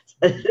grave.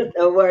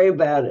 Don't worry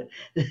about it.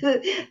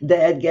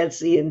 Dad gets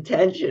the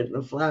intention.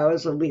 The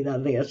flowers will be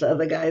on the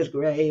other guy's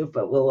grave,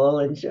 but we'll all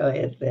enjoy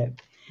it there.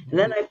 And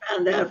then I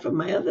found out from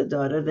my other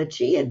daughter that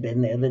she had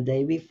been there the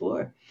day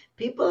before.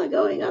 People are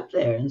going up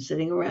there and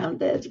sitting around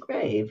Dad's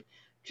grave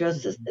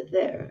just to sit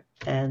there.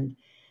 And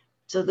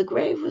so the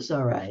grave was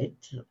all right,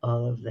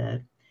 all of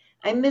that.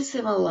 I miss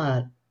him a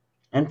lot.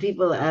 And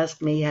people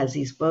ask me, has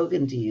he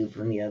spoken to you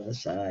from the other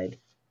side?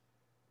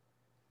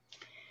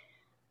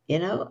 You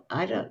know,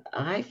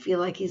 I feel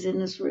like he's in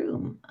this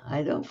room.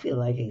 I don't feel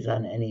like he's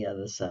on any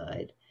other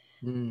side.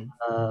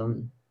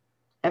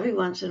 Every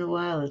once in a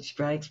while it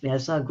strikes me. I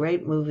saw a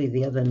great movie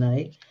the other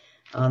night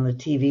on the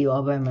TV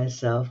all by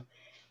myself.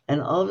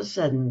 And all of a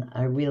sudden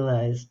I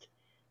realized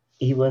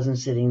he wasn't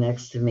sitting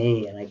next to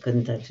me and I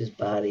couldn't touch his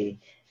body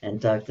and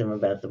talk to him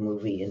about the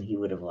movie and he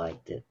would have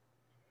liked it.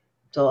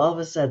 So all of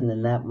a sudden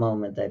in that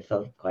moment, I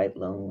felt quite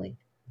lonely.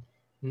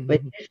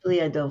 But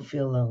usually I don't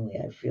feel lonely.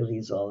 I feel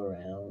he's all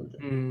around.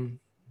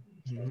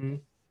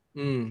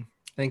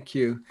 Thank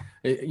you.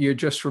 You're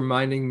just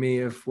reminding me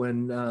of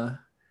when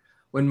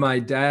my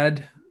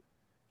dad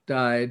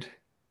died.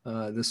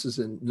 This is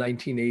in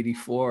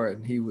 1984,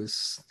 and he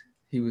was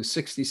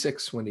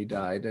 66 when he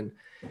died, and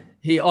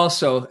he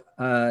also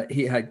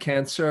he had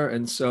cancer,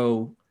 and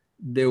so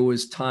there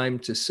was time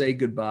to say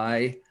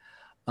goodbye.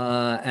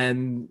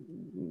 And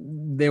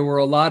there were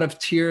a lot of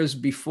tears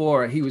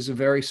before. He was a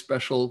very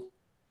special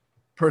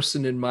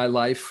person in my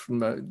life.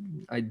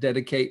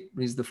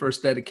 He's the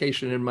first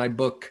dedication in my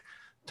book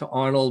to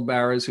Arnold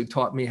Baraz, who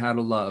taught me how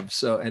to love.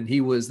 So, and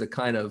he was the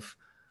kind of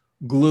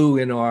glue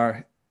in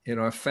our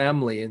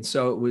family. And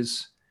so it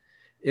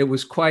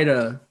was quite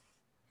a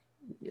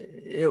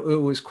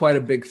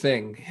big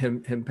thing,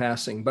 him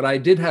passing. But I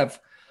did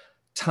have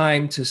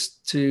time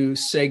to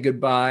say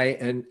goodbye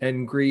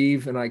and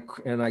grieve, and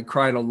I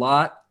cried a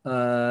lot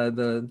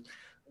the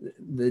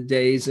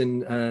days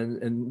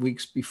and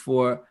weeks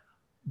before,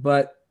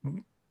 but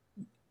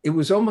it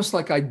was almost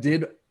like I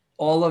did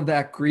all of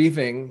that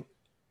grieving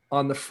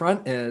on the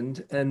front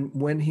end, and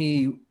when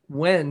he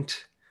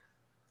went,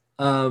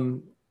 I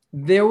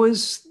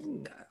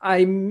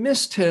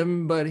missed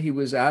him, but he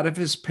was out of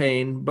his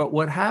pain. But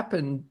what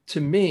happened to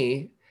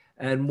me,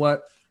 and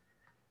what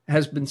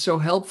has been so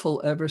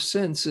helpful ever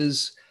since,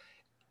 is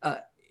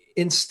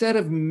instead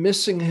of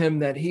missing him,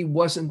 that he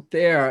wasn't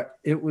there,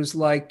 it was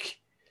like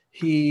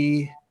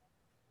he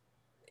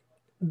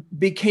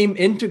became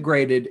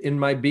integrated in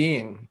my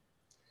being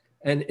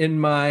and in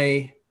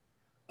my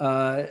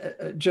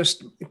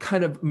just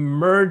kind of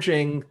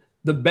merging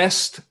the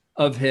best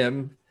of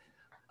him.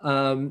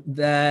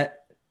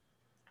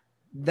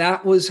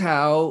 That was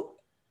how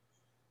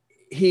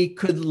he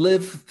could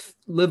live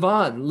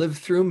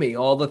through me,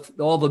 all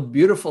the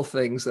beautiful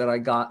things that I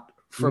got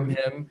from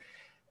him.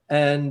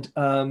 And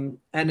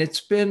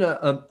it's been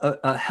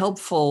a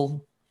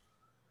helpful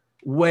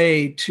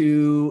way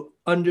to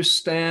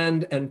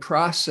understand and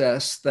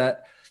process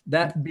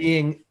that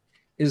being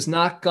is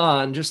not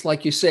gone. Just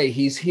like you say,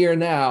 he's here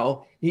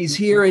now. He's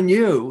here in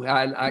you.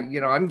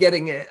 I'm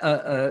getting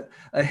a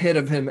hit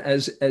of him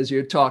as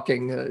you're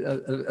talking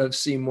of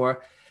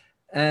Seymour,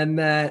 and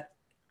that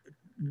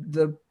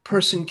the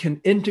person can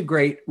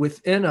integrate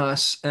within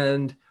us.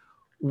 And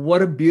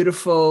what a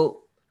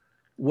beautiful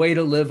way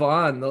to live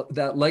on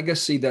that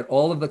legacy, that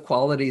all of the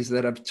qualities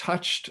that have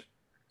touched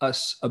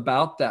us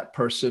about that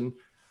person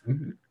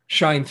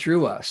shine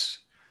through us.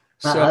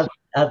 So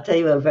I'll tell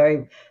you a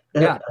very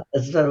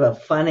sort of a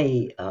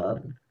funny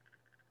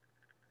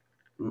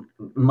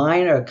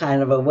minor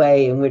kind of a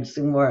way in which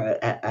Seymour,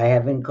 I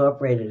have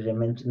incorporated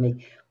him into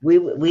me. We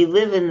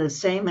live in the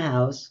same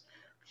house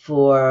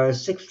for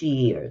 60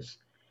 years.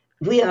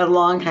 We are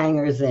long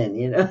hangers in,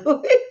 you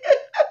know.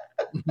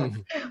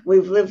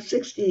 We've lived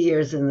 60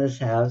 years in this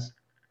house.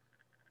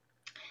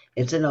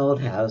 It's an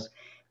old house.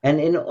 And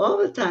in all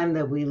the time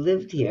that we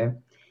lived here,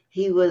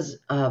 he was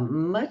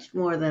much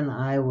more than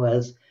I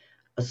was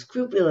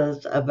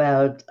scrupulous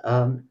about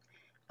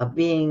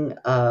being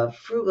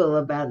frugal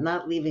about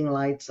not leaving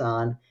lights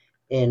on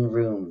in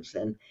rooms.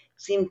 And it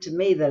seemed to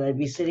me that I'd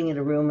be sitting in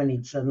a room and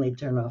he'd suddenly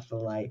turn off the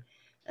light.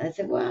 And I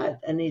said, what?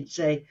 And he'd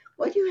say,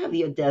 why do you have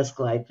your desk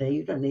light there?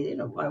 You don't need,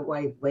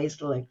 why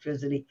waste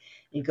electricity?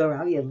 You go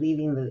around, you're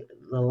leaving the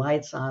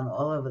lights on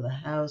all over the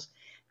house.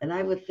 And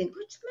I would think,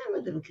 what's the matter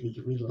with him? Could he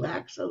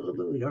relax a little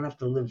bit? We don't have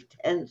to live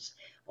tense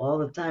all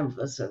the time.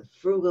 For so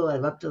frugal,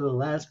 and up to the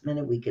last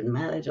minute, we can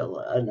manage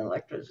an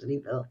electricity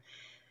bill.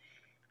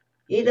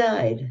 He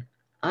died.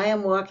 I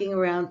am walking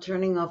around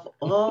turning off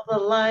all the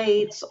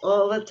lights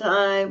all the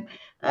time.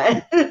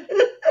 And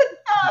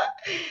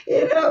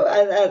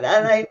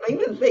I'm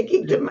even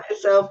thinking to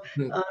myself,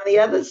 on the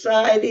other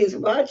side, he's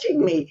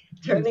watching me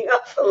turning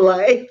off the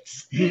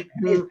lights. He's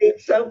being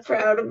so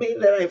proud of me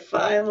that I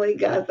finally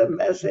got the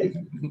message.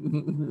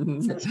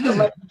 And so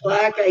much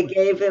flack I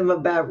gave him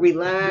about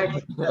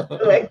relax,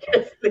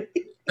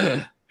 electricity.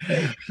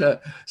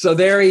 So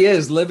there he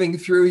is, living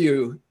through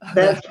you.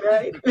 That's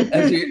right.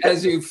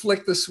 as you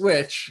flick the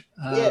switch.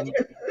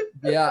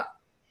 Yeah.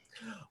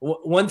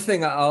 One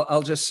thing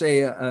I'll just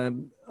say a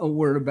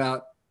word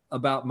about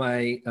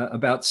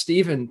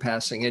Stephen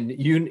passing, and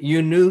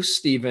you knew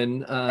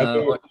Stephen.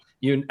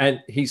 And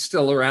he's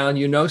still around.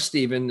 You know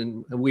Stephen,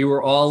 and we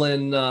were all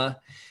in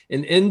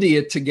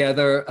India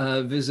together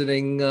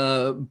visiting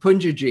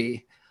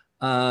Punjaji.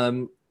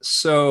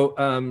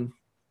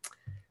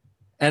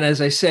 And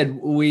as I said,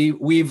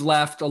 we've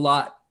laughed a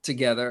lot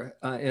together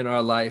in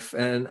our life.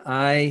 And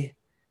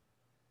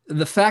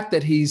the fact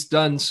that he's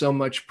done so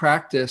much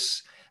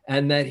practice,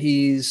 and that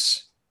he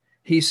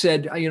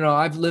said,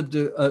 I've lived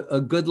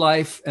a good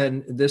life,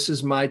 and this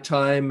is my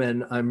time,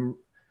 and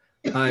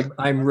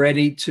I'm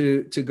ready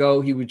to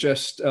go. He would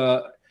just,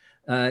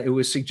 it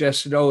was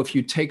suggested, if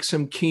you take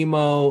some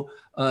chemo,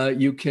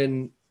 you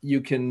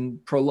can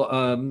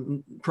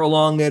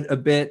prolong it a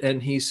bit.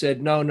 And he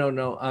said,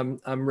 no,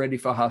 I'm ready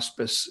for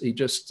hospice. He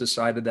just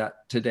decided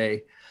that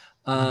today.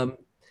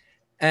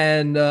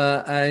 And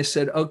I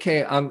said,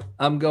 okay,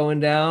 I'm going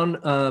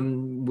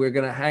down. We're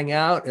going to hang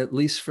out at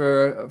least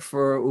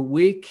for a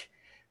week,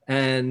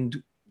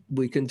 and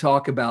we can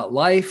talk about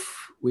life.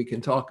 We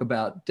can talk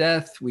about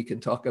death. We can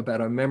talk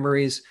about our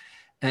memories.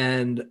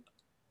 And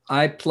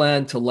I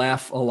plan to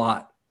laugh a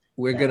lot.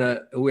 We're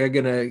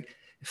gonna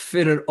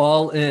fit it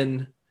all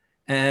in.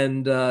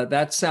 And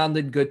that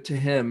sounded good to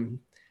him.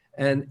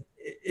 And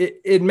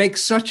it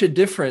makes such a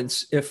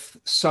difference if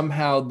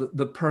somehow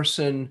the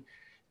person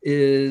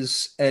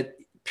is at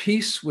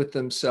peace with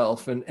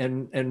themselves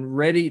and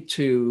ready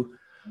to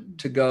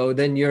go.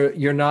 Then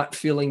you're not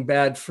feeling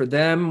bad for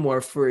them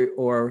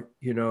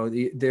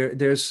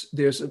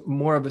there's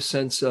more of a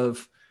sense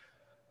of,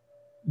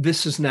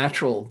 this is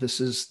natural. This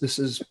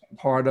is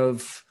part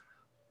of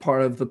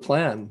the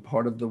plan,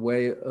 part of the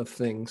way of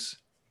things.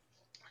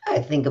 I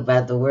think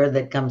about the word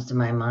that comes to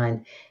my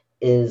mind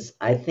is,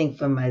 I think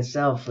for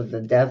myself, for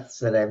the deaths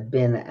that I've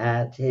been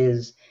at,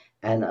 his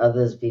and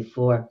others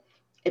before,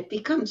 it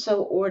becomes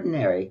so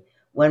ordinary.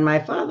 When my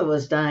father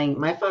was dying,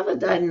 my father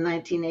died in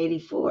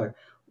 1984.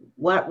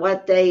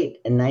 What date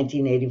in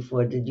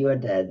 1984 did your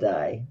dad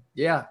die?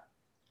 Yeah.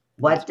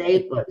 What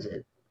date was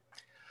it?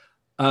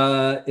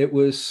 It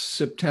was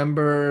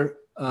September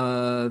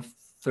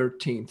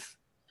 13th.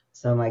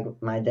 So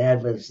my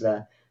dad was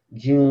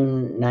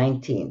June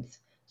 19th.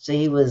 So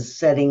he was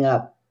setting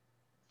up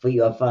for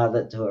your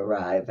father to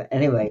arrive.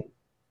 Anyway,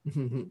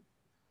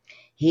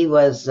 he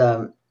was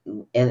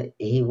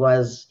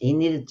he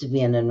needed to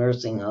be in a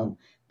nursing home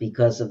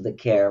because of the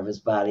care of his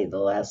body the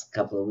last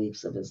couple of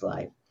weeks of his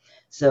life.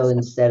 So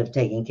instead of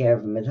taking care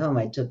of him at home,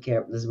 I took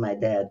care of, this is my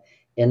dad,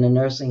 in a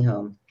nursing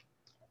home.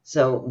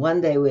 So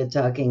one day we're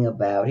talking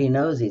about, he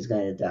knows he's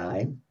going to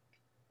die.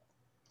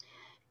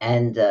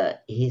 And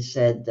he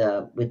said,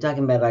 we're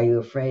talking about, are you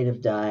afraid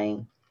of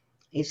dying?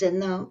 He said,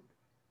 no.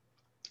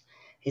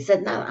 He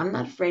said, no, I'm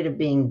not afraid of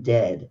being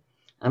dead.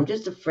 I'm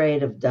just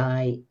afraid of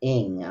dying.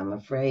 I'm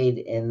afraid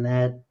in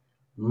that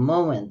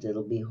moment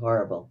it'll be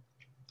horrible.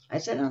 I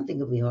said, I don't think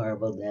it'll be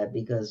horrible, Dad,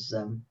 because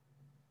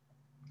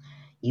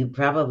you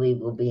probably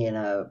will be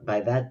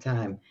by that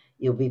time,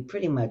 you'll be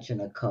pretty much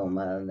in a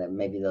coma, and then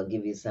maybe they'll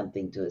give you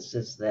something to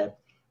assist that.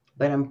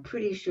 But I'm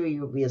pretty sure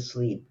you'll be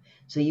asleep,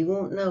 so you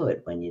won't know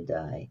it when you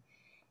die.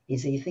 He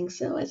said, you think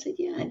so? I said,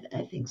 yeah,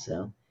 I think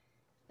so.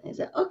 I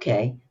said,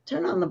 okay,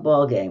 turn on the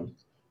ball game.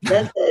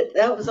 That's it.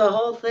 That was the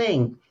whole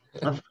thing.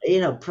 Of,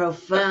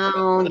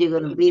 profound. You're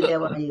going to be there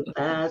while you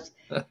pass.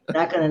 You're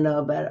not going to know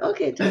about it.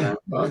 Okay, turn on the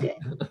ball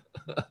game.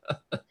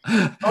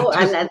 Oh,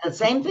 and the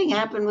same thing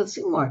happened with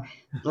Seymour.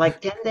 Like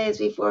 10 days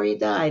before he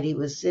died, he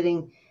was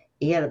sitting,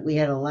 we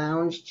had a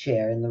lounge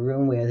chair in the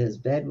room where his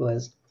bed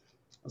was.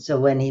 So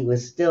when he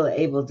was still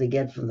able to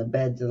get from the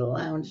bed to the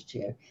lounge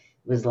chair,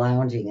 he was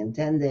lounging. And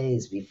 10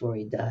 days before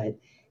he died,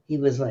 he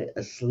was like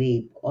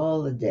asleep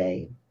all the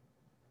day.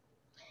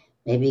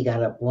 Maybe he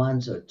got up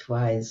once or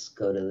twice,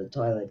 go to the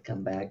toilet,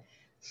 come back,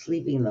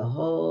 sleeping the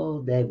whole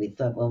day. We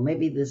thought, well,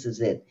 maybe this is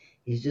it.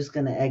 He's just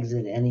going to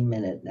exit any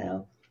minute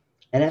now.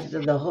 And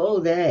after the whole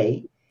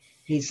day,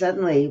 he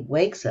suddenly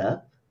wakes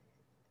up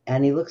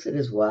and he looks at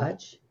his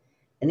watch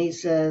and he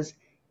says,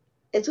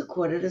 it's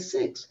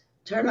 5:45.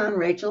 Turn on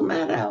Rachel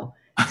Maddow.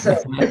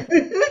 So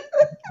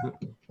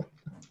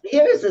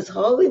here's this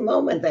holy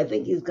moment. I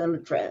think he's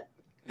going to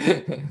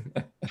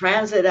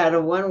transit out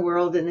of one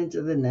world and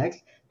into the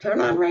next. Turn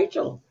on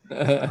Rachel.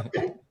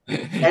 Okay.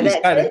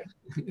 And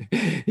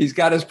he's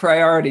got his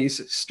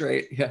priorities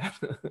straight. Yeah.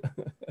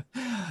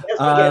 Yes,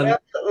 to get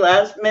up to the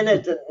last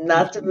minute,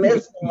 not to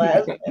miss the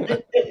last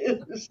minute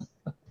news.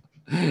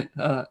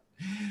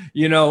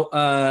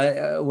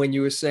 When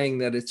you were saying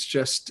that it's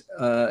just,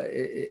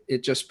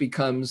 it just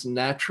becomes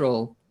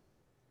natural.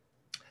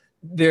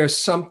 There's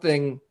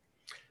something,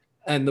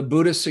 and the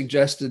Buddha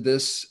suggested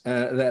this,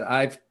 that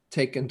I've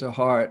taken to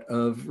heart,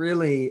 of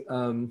really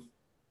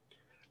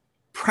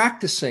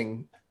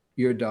practicing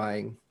your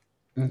dying.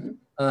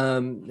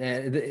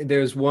 Mm-hmm.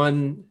 There's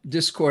one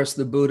discourse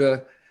the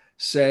Buddha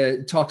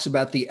talks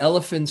about the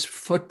elephant's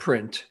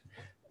footprint.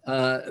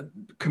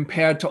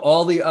 Compared to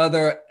all the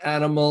other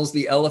animals,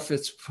 the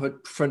elephant's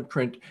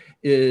footprint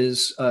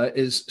is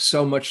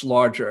so much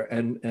larger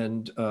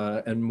and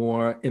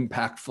more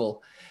impactful.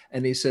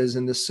 And he says,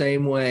 in the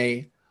same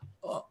way,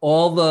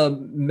 all the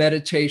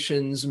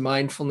meditations,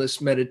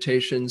 mindfulness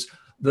meditations,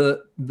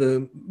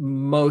 the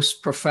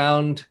most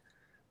profound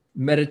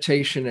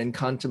meditation and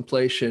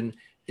contemplation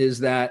is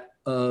that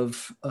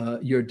of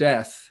your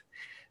death.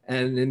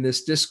 And in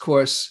this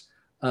discourse,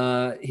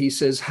 he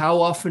says,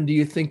 how often do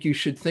you think you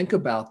should think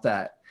about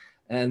that?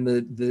 And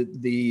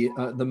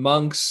the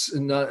monks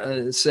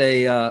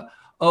say,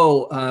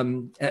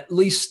 at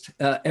least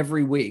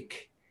every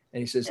week.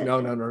 And he says, no.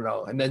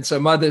 And then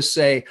some others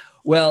say,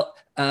 well,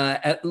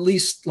 at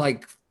least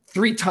like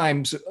 3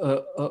 times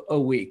a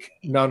week.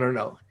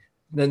 No.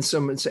 Then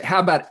someone say, how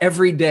about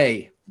every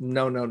day?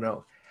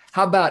 No.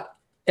 How about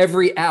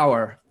every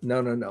hour?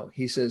 No.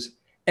 He says,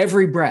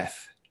 every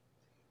breath.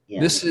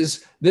 Yeah.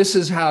 This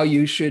is how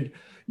you should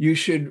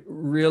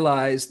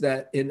realize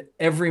that in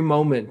every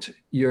moment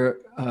your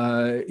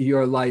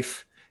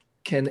life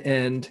can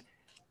end,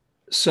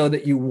 so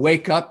that you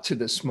wake up to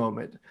this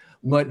moment.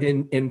 But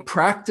in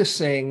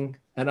practicing,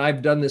 and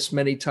I've done this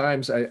many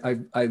times,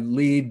 I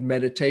lead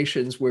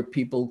meditations where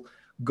people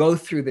go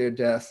through their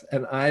death,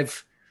 and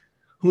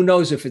who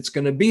knows if it's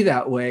going to be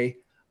that way,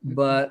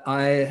 but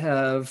I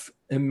have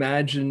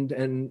imagined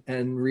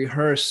and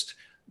rehearsed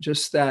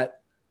just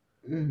that.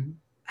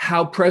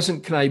 How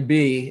present can I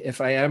be, if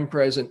I am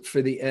present,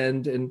 for the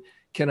end, and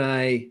can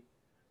I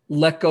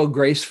let go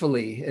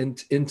gracefully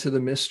into the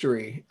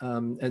mystery?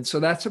 And so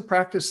that's a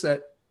practice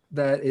that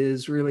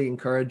is really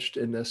encouraged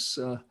in this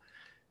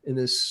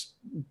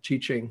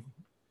teaching.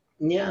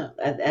 Yeah,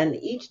 and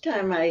each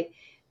time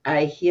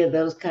I hear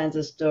those kinds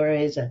of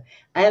stories, I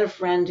had a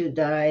friend who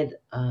died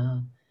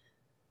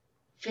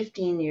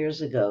 15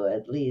 years ago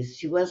at least.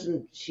 She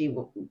wasn't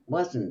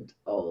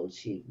old,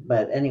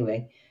 but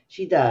anyway,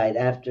 She died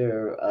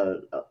after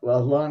a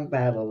long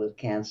battle with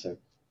cancer.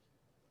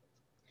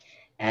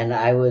 And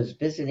I was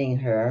visiting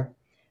her.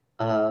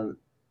 Um,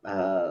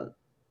 uh,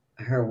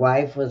 Her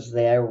wife was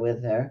there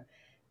with her,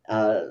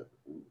 uh,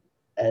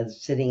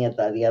 sitting at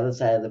the other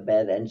side of the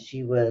bed, and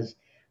she was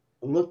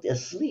looked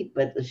asleep,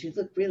 but she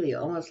looked really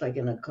almost like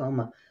in a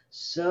coma,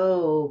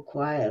 so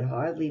quiet,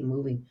 hardly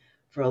moving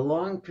for a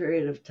long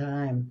period of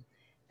time,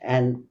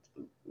 and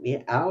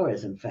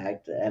hours, in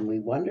fact. And we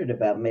wondered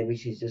about maybe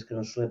she's just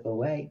going to slip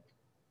away.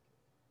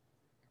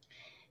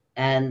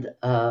 And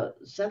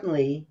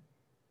suddenly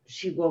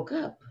she woke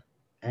up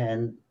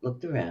and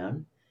looked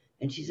around,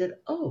 and she said,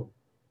 "Oh,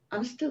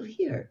 I'm still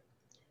here."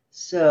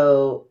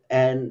 So,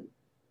 and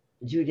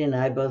Judy and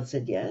I both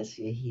said, "Yes,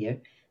 you're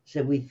here."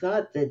 So we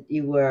thought that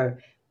you were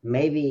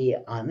maybe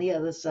on the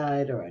other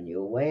side or on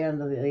your way on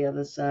the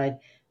other side.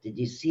 Did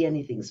you see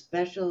anything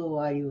special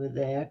while you were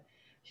there?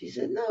 She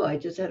said, "No, I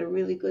just had a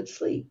really good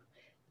sleep."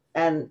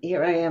 And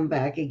here I am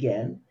back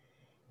again.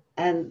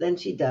 And then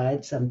she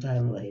died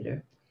sometime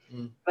later.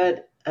 Mm.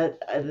 But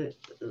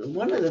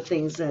one of the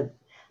things that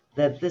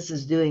this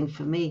is doing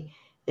for me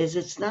is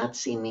it's not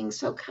seeming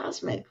so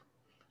cosmic.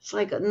 It's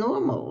like a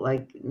normal.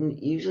 Like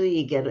usually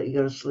you go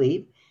to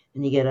sleep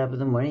and you get up in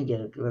the morning,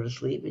 go to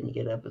sleep and you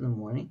get up in the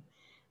morning,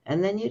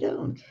 and then you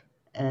don't.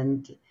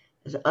 And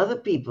there's other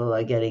people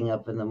are getting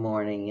up in the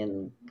morning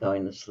and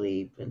going to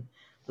sleep, and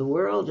the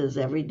world is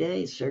every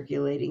day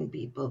circulating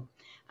people.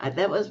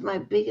 That was my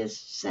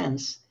biggest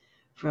sense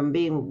from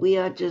being. We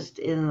are just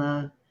in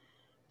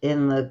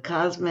the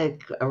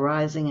cosmic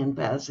arising and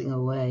passing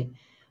away.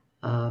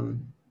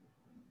 Um,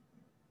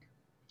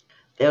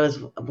 there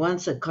was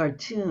once a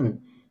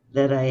cartoon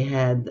that I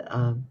had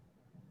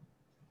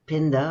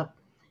pinned up.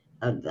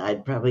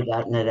 I'd probably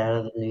gotten it out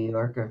of the New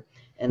Yorker.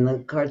 And the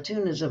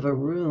cartoon is of a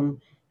room,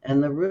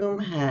 and the room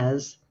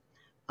has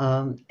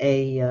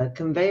a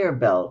conveyor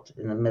belt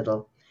in the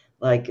middle.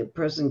 Like a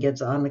person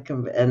gets on the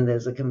conveyor, and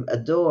there's a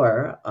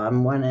door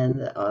on one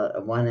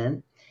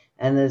end,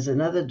 and there's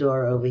another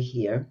door over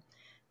here,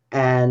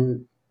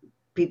 and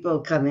people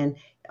come in.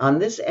 On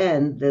this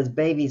end, there's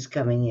babies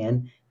coming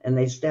in, and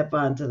they step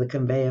onto the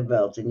conveyor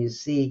belt, and you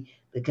see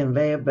the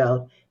conveyor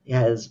belt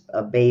has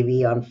a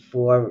baby on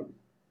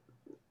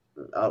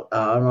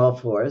all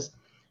fours,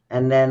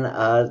 and then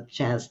a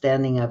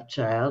standing up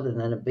child, and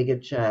then a bigger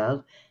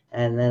child,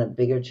 and then a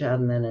bigger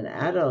child, and then an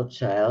adult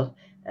child,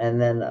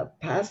 and then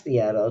past the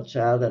adult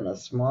child, and a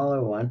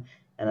smaller one,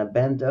 and a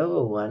bent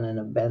over one, and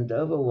a bent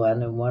over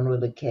one, and one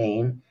with a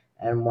cane,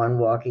 and one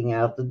walking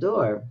out the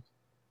door.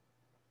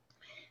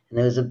 And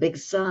there was a big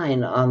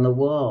sign on the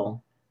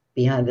wall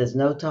behind. There's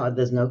no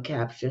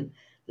caption.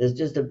 There's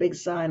just a big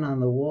sign on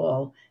the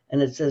wall,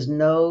 and it says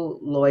 "No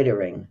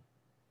loitering."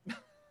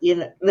 You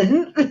know,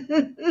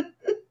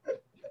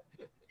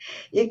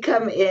 you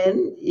come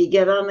in, you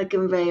get on the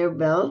conveyor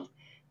belt,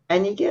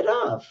 and you get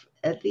off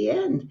at the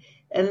end,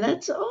 and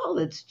that's all.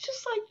 It's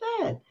just like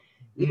that.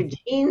 Your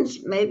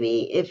genes,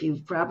 maybe if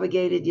you've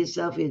propagated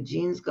yourself, your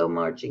genes go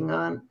marching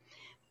on,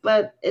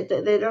 but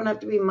they don't have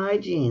to be my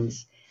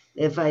genes.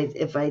 If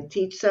I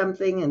teach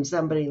something and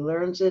somebody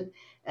learns it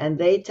and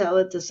they tell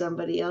it to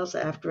somebody else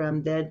after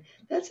I'm dead,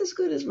 that's as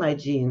good as my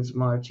genes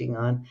marching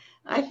on.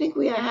 I think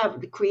we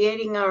have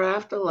creating our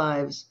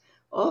afterlives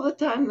all the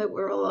time that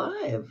we're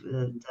alive.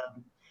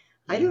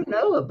 I don't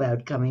know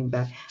about coming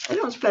back. I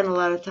don't spend a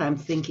lot of time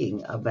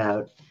thinking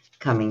about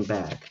coming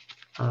back.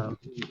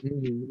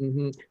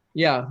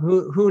 Yeah,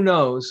 who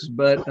knows?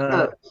 But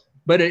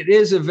it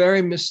is a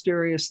very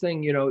mysterious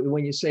thing, you know,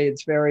 when you say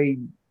it's very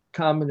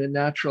common and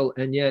natural,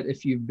 and yet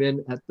if you've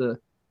been at the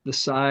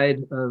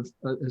side of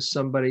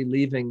somebody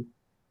leaving,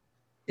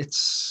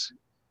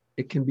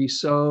 it can be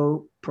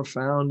so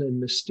profound and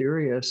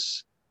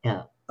mysterious.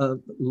 Yeah.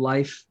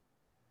 Life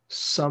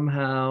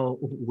somehow,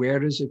 where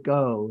does it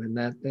go? And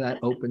that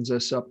opens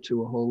us up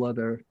to a whole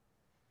other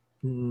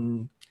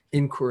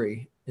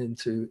inquiry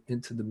into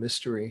the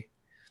mystery.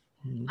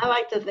 I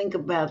like to think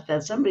about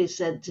that. Somebody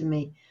said to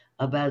me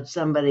about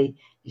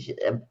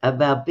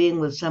being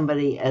with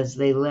somebody as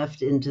they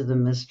left into the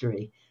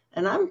mystery.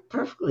 And I'm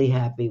perfectly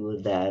happy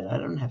with that. I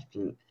don't have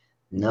to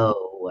know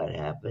what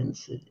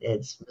happens.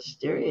 It's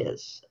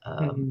mysterious.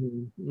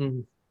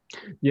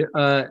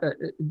 Yeah,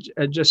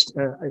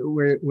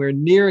 we're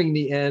nearing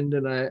the end,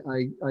 and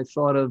I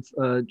thought of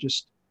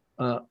just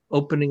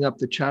opening up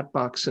the chat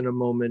box in a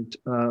moment,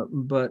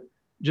 but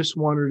just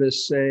wanted to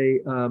say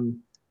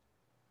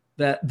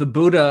that the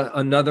Buddha,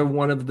 another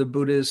one of the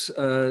Buddha's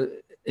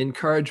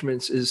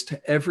encouragements, is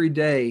to every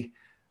day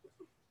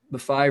the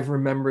 5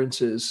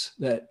 remembrances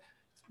that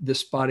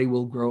this body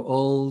will grow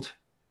old,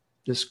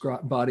 this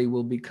body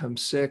will become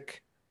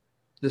sick,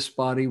 this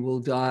body will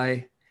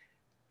die.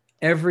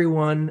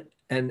 Everyone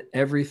and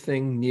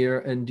everything near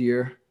and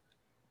dear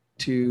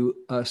to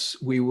us,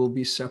 we will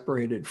be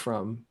separated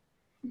from.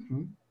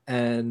 Mm-hmm.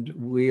 And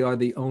we are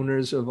the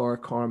owners of our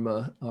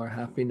karma. Our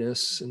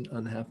happiness and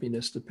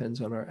unhappiness depends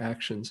on our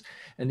actions.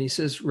 And he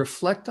says,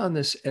 reflect on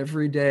this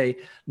every day,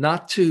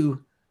 not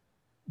to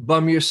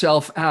bum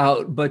yourself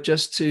out, but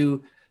just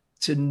to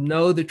to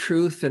know the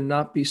truth and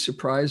not be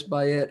surprised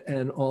by it,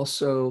 and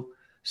also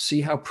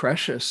see how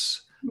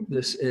precious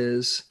this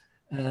is,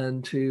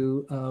 and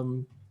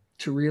to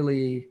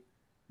really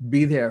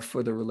be there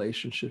for the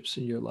relationships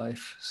in your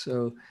life.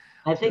 So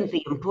I think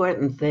the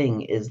important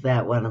thing is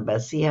that one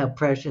about see how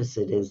precious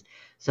it is,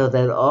 so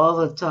that all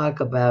the talk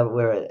about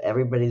where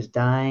everybody's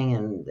dying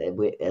and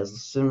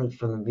as soon as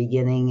from the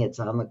beginning it's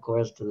on the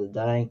course to the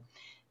dying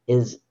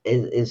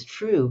is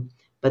true,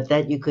 but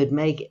that you could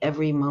make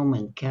every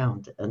moment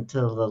count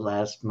until the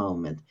last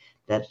moment.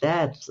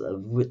 That's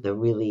the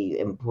really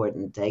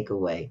important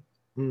takeaway.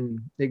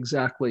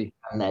 Exactly.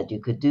 And that you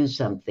could do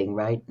something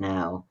right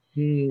now.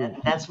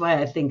 Mm. That's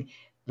why I think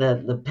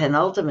the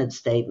penultimate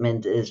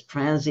statement is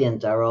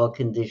transient are all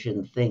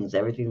conditioned things.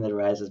 Everything that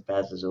arises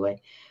passes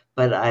away.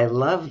 But I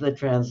love the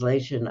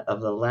translation of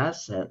the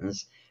last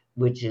sentence,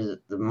 which is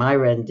my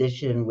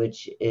rendition,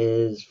 which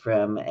is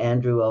from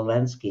Andrew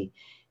Olensky,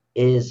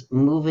 is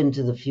move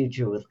into the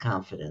future with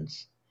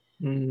confidence.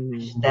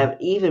 That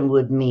even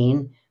would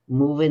mean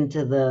move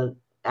into the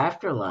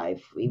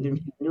afterlife, even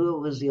if you knew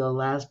it was your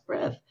last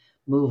breath,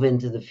 move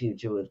into the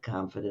future with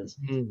confidence.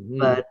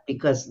 But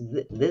because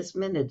this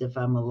minute, if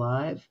I'm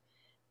alive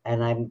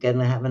and I'm going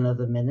to have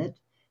another minute,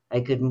 I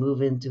could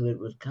move into it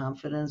with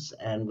confidence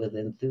and with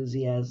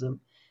enthusiasm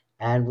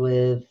and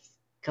with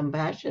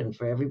compassion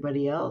for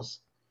everybody else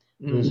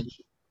who's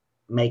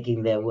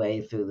making their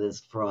way through this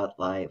fraught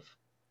life.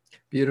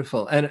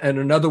 Beautiful. And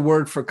another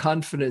word for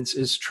confidence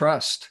is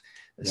trust.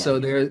 Yeah. So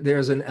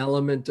there's an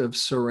element of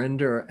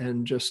surrender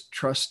and just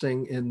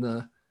trusting in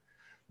the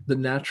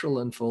natural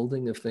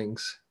unfolding of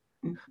things.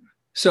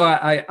 So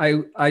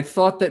I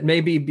thought that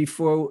maybe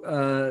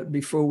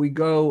before we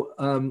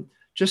go,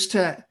 just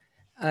to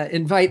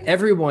invite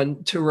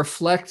everyone to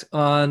reflect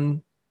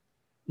on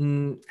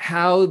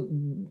how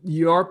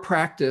your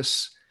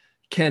practice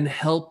can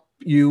help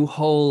you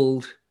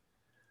hold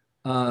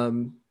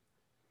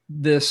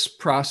this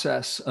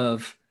process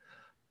of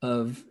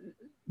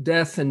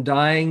death and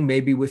dying,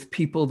 maybe with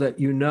people that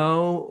you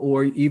know,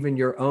 or even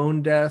your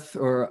own death,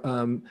 or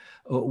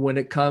when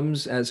it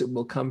comes, as it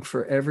will come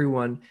for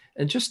everyone.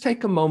 And just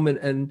take a moment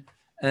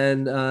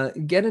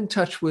and get in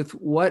touch with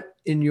what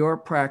in your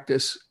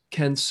practice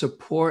can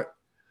support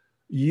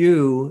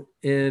you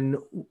in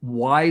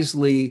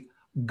wisely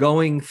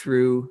going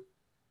through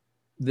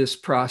this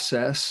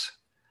process.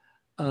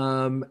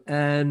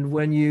 And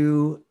when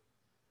you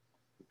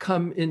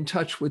come in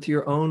touch with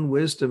your own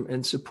wisdom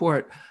and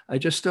support, I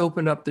just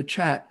open up the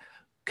chat,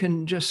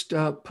 can just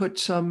put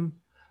some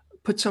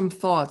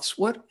thoughts.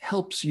 What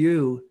helps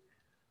you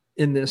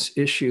in this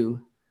issue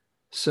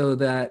so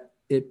that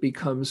it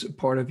becomes a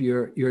part of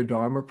your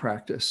Dharma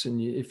practice?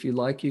 And if you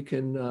like, you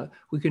can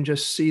we can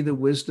just see the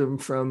wisdom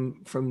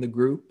from the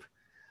group.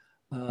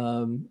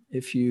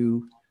 If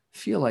you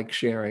feel like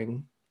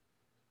sharing.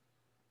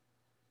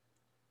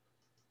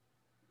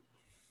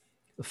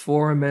 The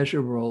four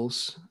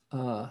immeasurables,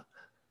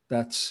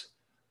 that's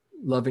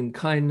loving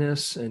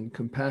kindness and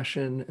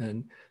compassion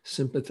and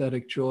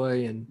sympathetic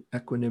joy and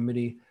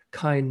equanimity,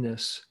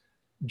 kindness,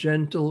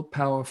 gentle,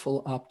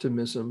 powerful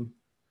optimism,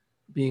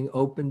 being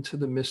open to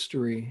the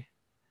mystery,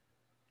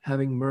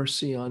 having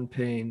mercy on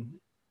pain,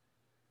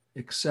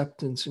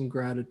 acceptance and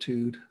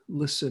gratitude,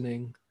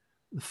 listening,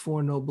 the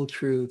Four Noble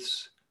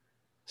Truths,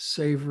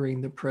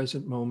 savoring the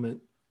present moment,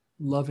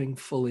 loving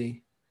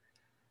fully,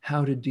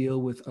 how to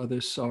deal with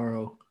others'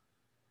 sorrow,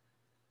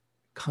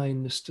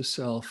 kindness to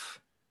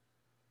self.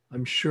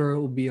 I'm sure it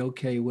will be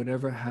okay,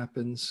 whatever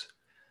happens.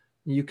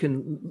 You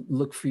can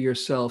look for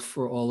yourself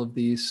for all of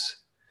these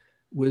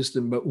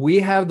wisdom, but we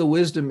have the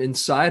wisdom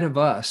inside of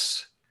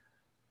us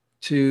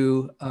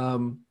to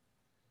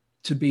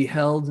be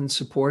held and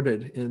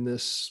supported in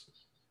this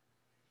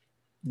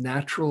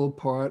natural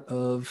part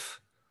of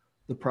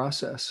the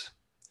process.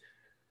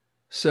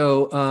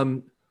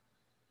 So,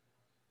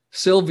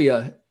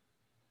 Sylvia,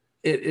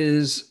 it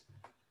is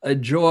a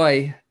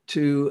joy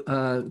to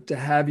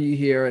have you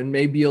here, and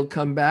maybe you'll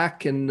come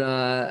back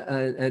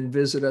and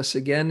visit us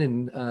again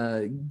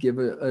and give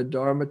a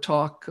Dharma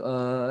talk.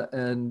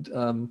 And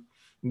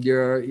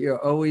you're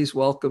always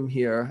welcome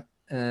here.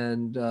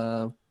 And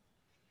I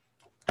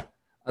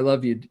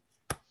love you,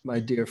 my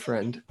dear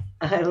friend.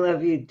 I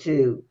love you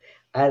too.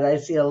 And I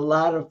see a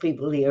lot of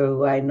people here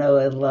who I know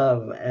and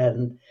love,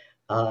 and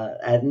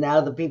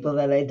now the people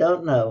that I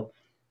don't know.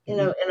 You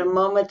know, in a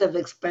moment of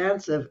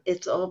expansive,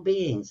 it's all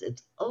beings.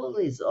 It's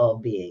always all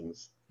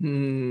beings.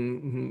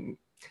 Mm-hmm.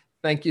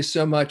 Thank you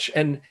so much.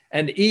 And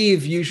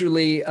Eve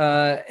usually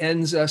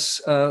ends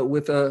us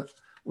with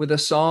a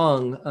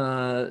song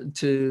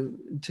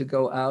to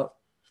go out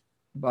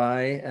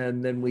by,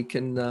 and then we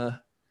can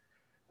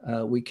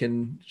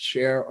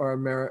share our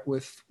merit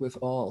with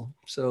all.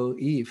 So,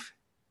 Eve.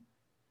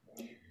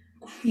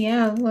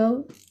 Yeah,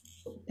 well,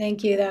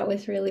 thank you. That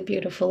was really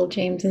beautiful,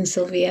 James and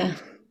Sylvia.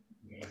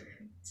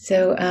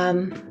 So,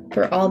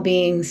 for all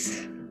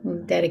beings,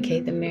 we'll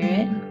dedicate the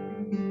merit.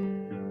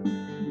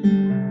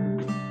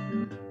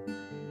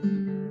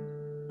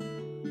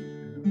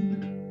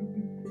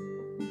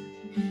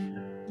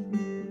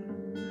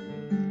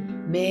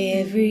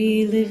 May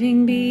every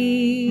living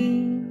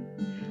being,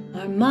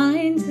 our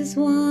minds as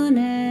one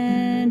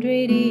and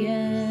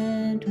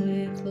radiant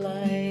with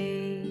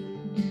light,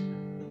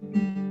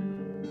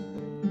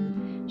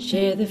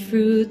 share the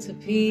fruits of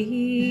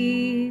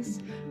peace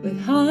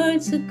with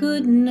hearts of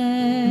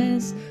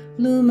goodness,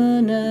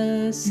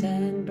 luminous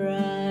and bright.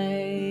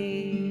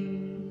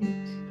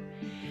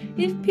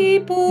 If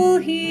people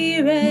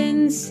hear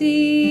and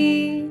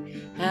see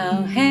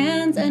how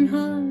hands and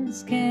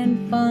hearts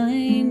can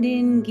find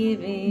in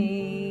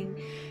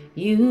giving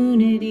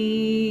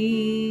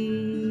unity,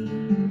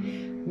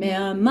 may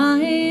our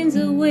minds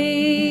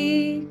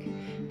awake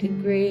to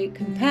great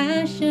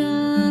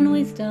compassion,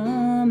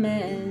 wisdom,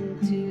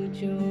 and to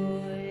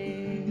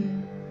joy.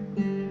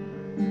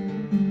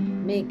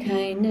 May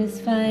kindness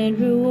find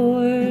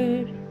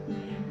reward.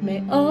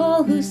 May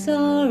all who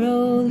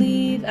sorrow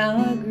leave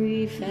our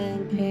grief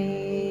and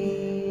pain.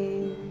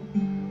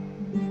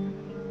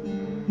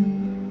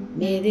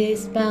 May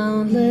this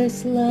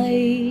boundless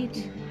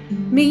light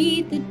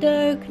meet the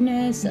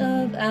darkness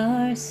of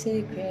our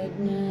sacred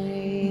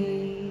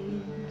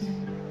night.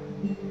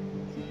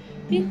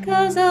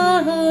 Because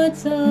our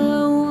hearts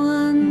are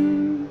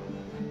one,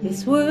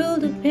 this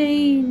world of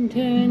pain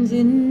turns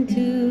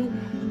into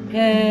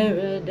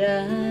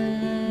paradise.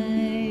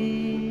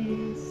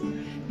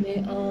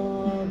 May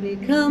all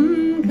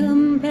become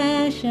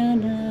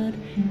compassionate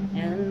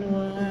and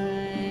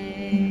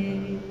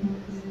wise.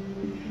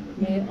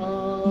 May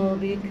all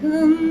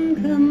become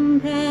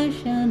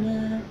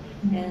compassionate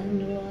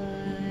and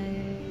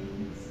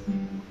wise.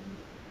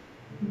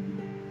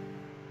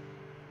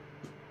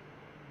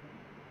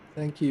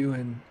 Thank you,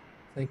 and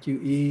thank you,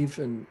 Eve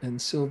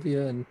and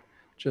Sylvia, and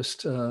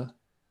just a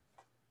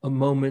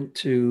moment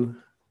to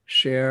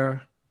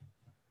share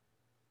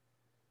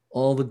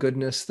all the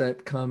goodness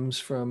that comes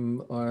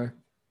from our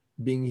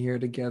being here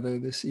together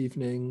this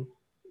evening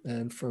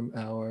and from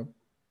our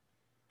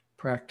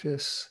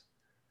practice.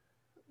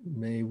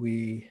 May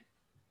we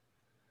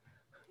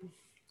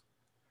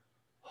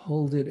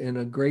hold it in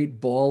a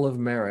great ball of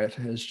merit,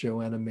 as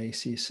Joanna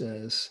Macy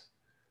says,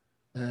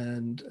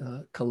 and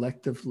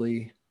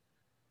collectively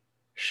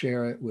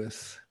share it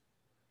with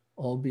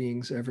all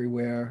beings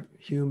everywhere,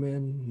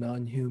 human,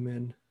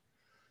 non-human,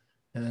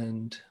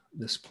 and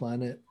this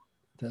planet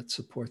that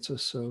supports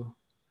us so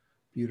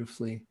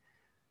beautifully.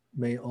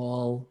 May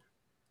all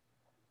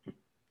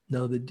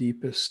know the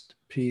deepest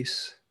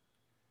peace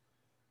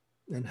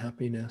and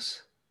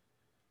happiness.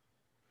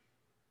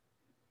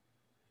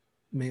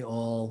 May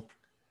all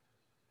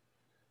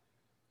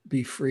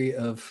be free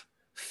of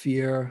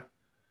fear.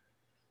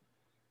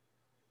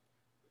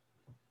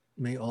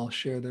 May all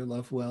share their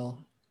love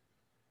well.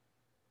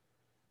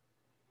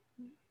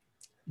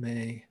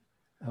 May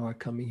our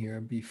coming here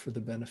be for the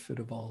benefit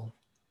of all.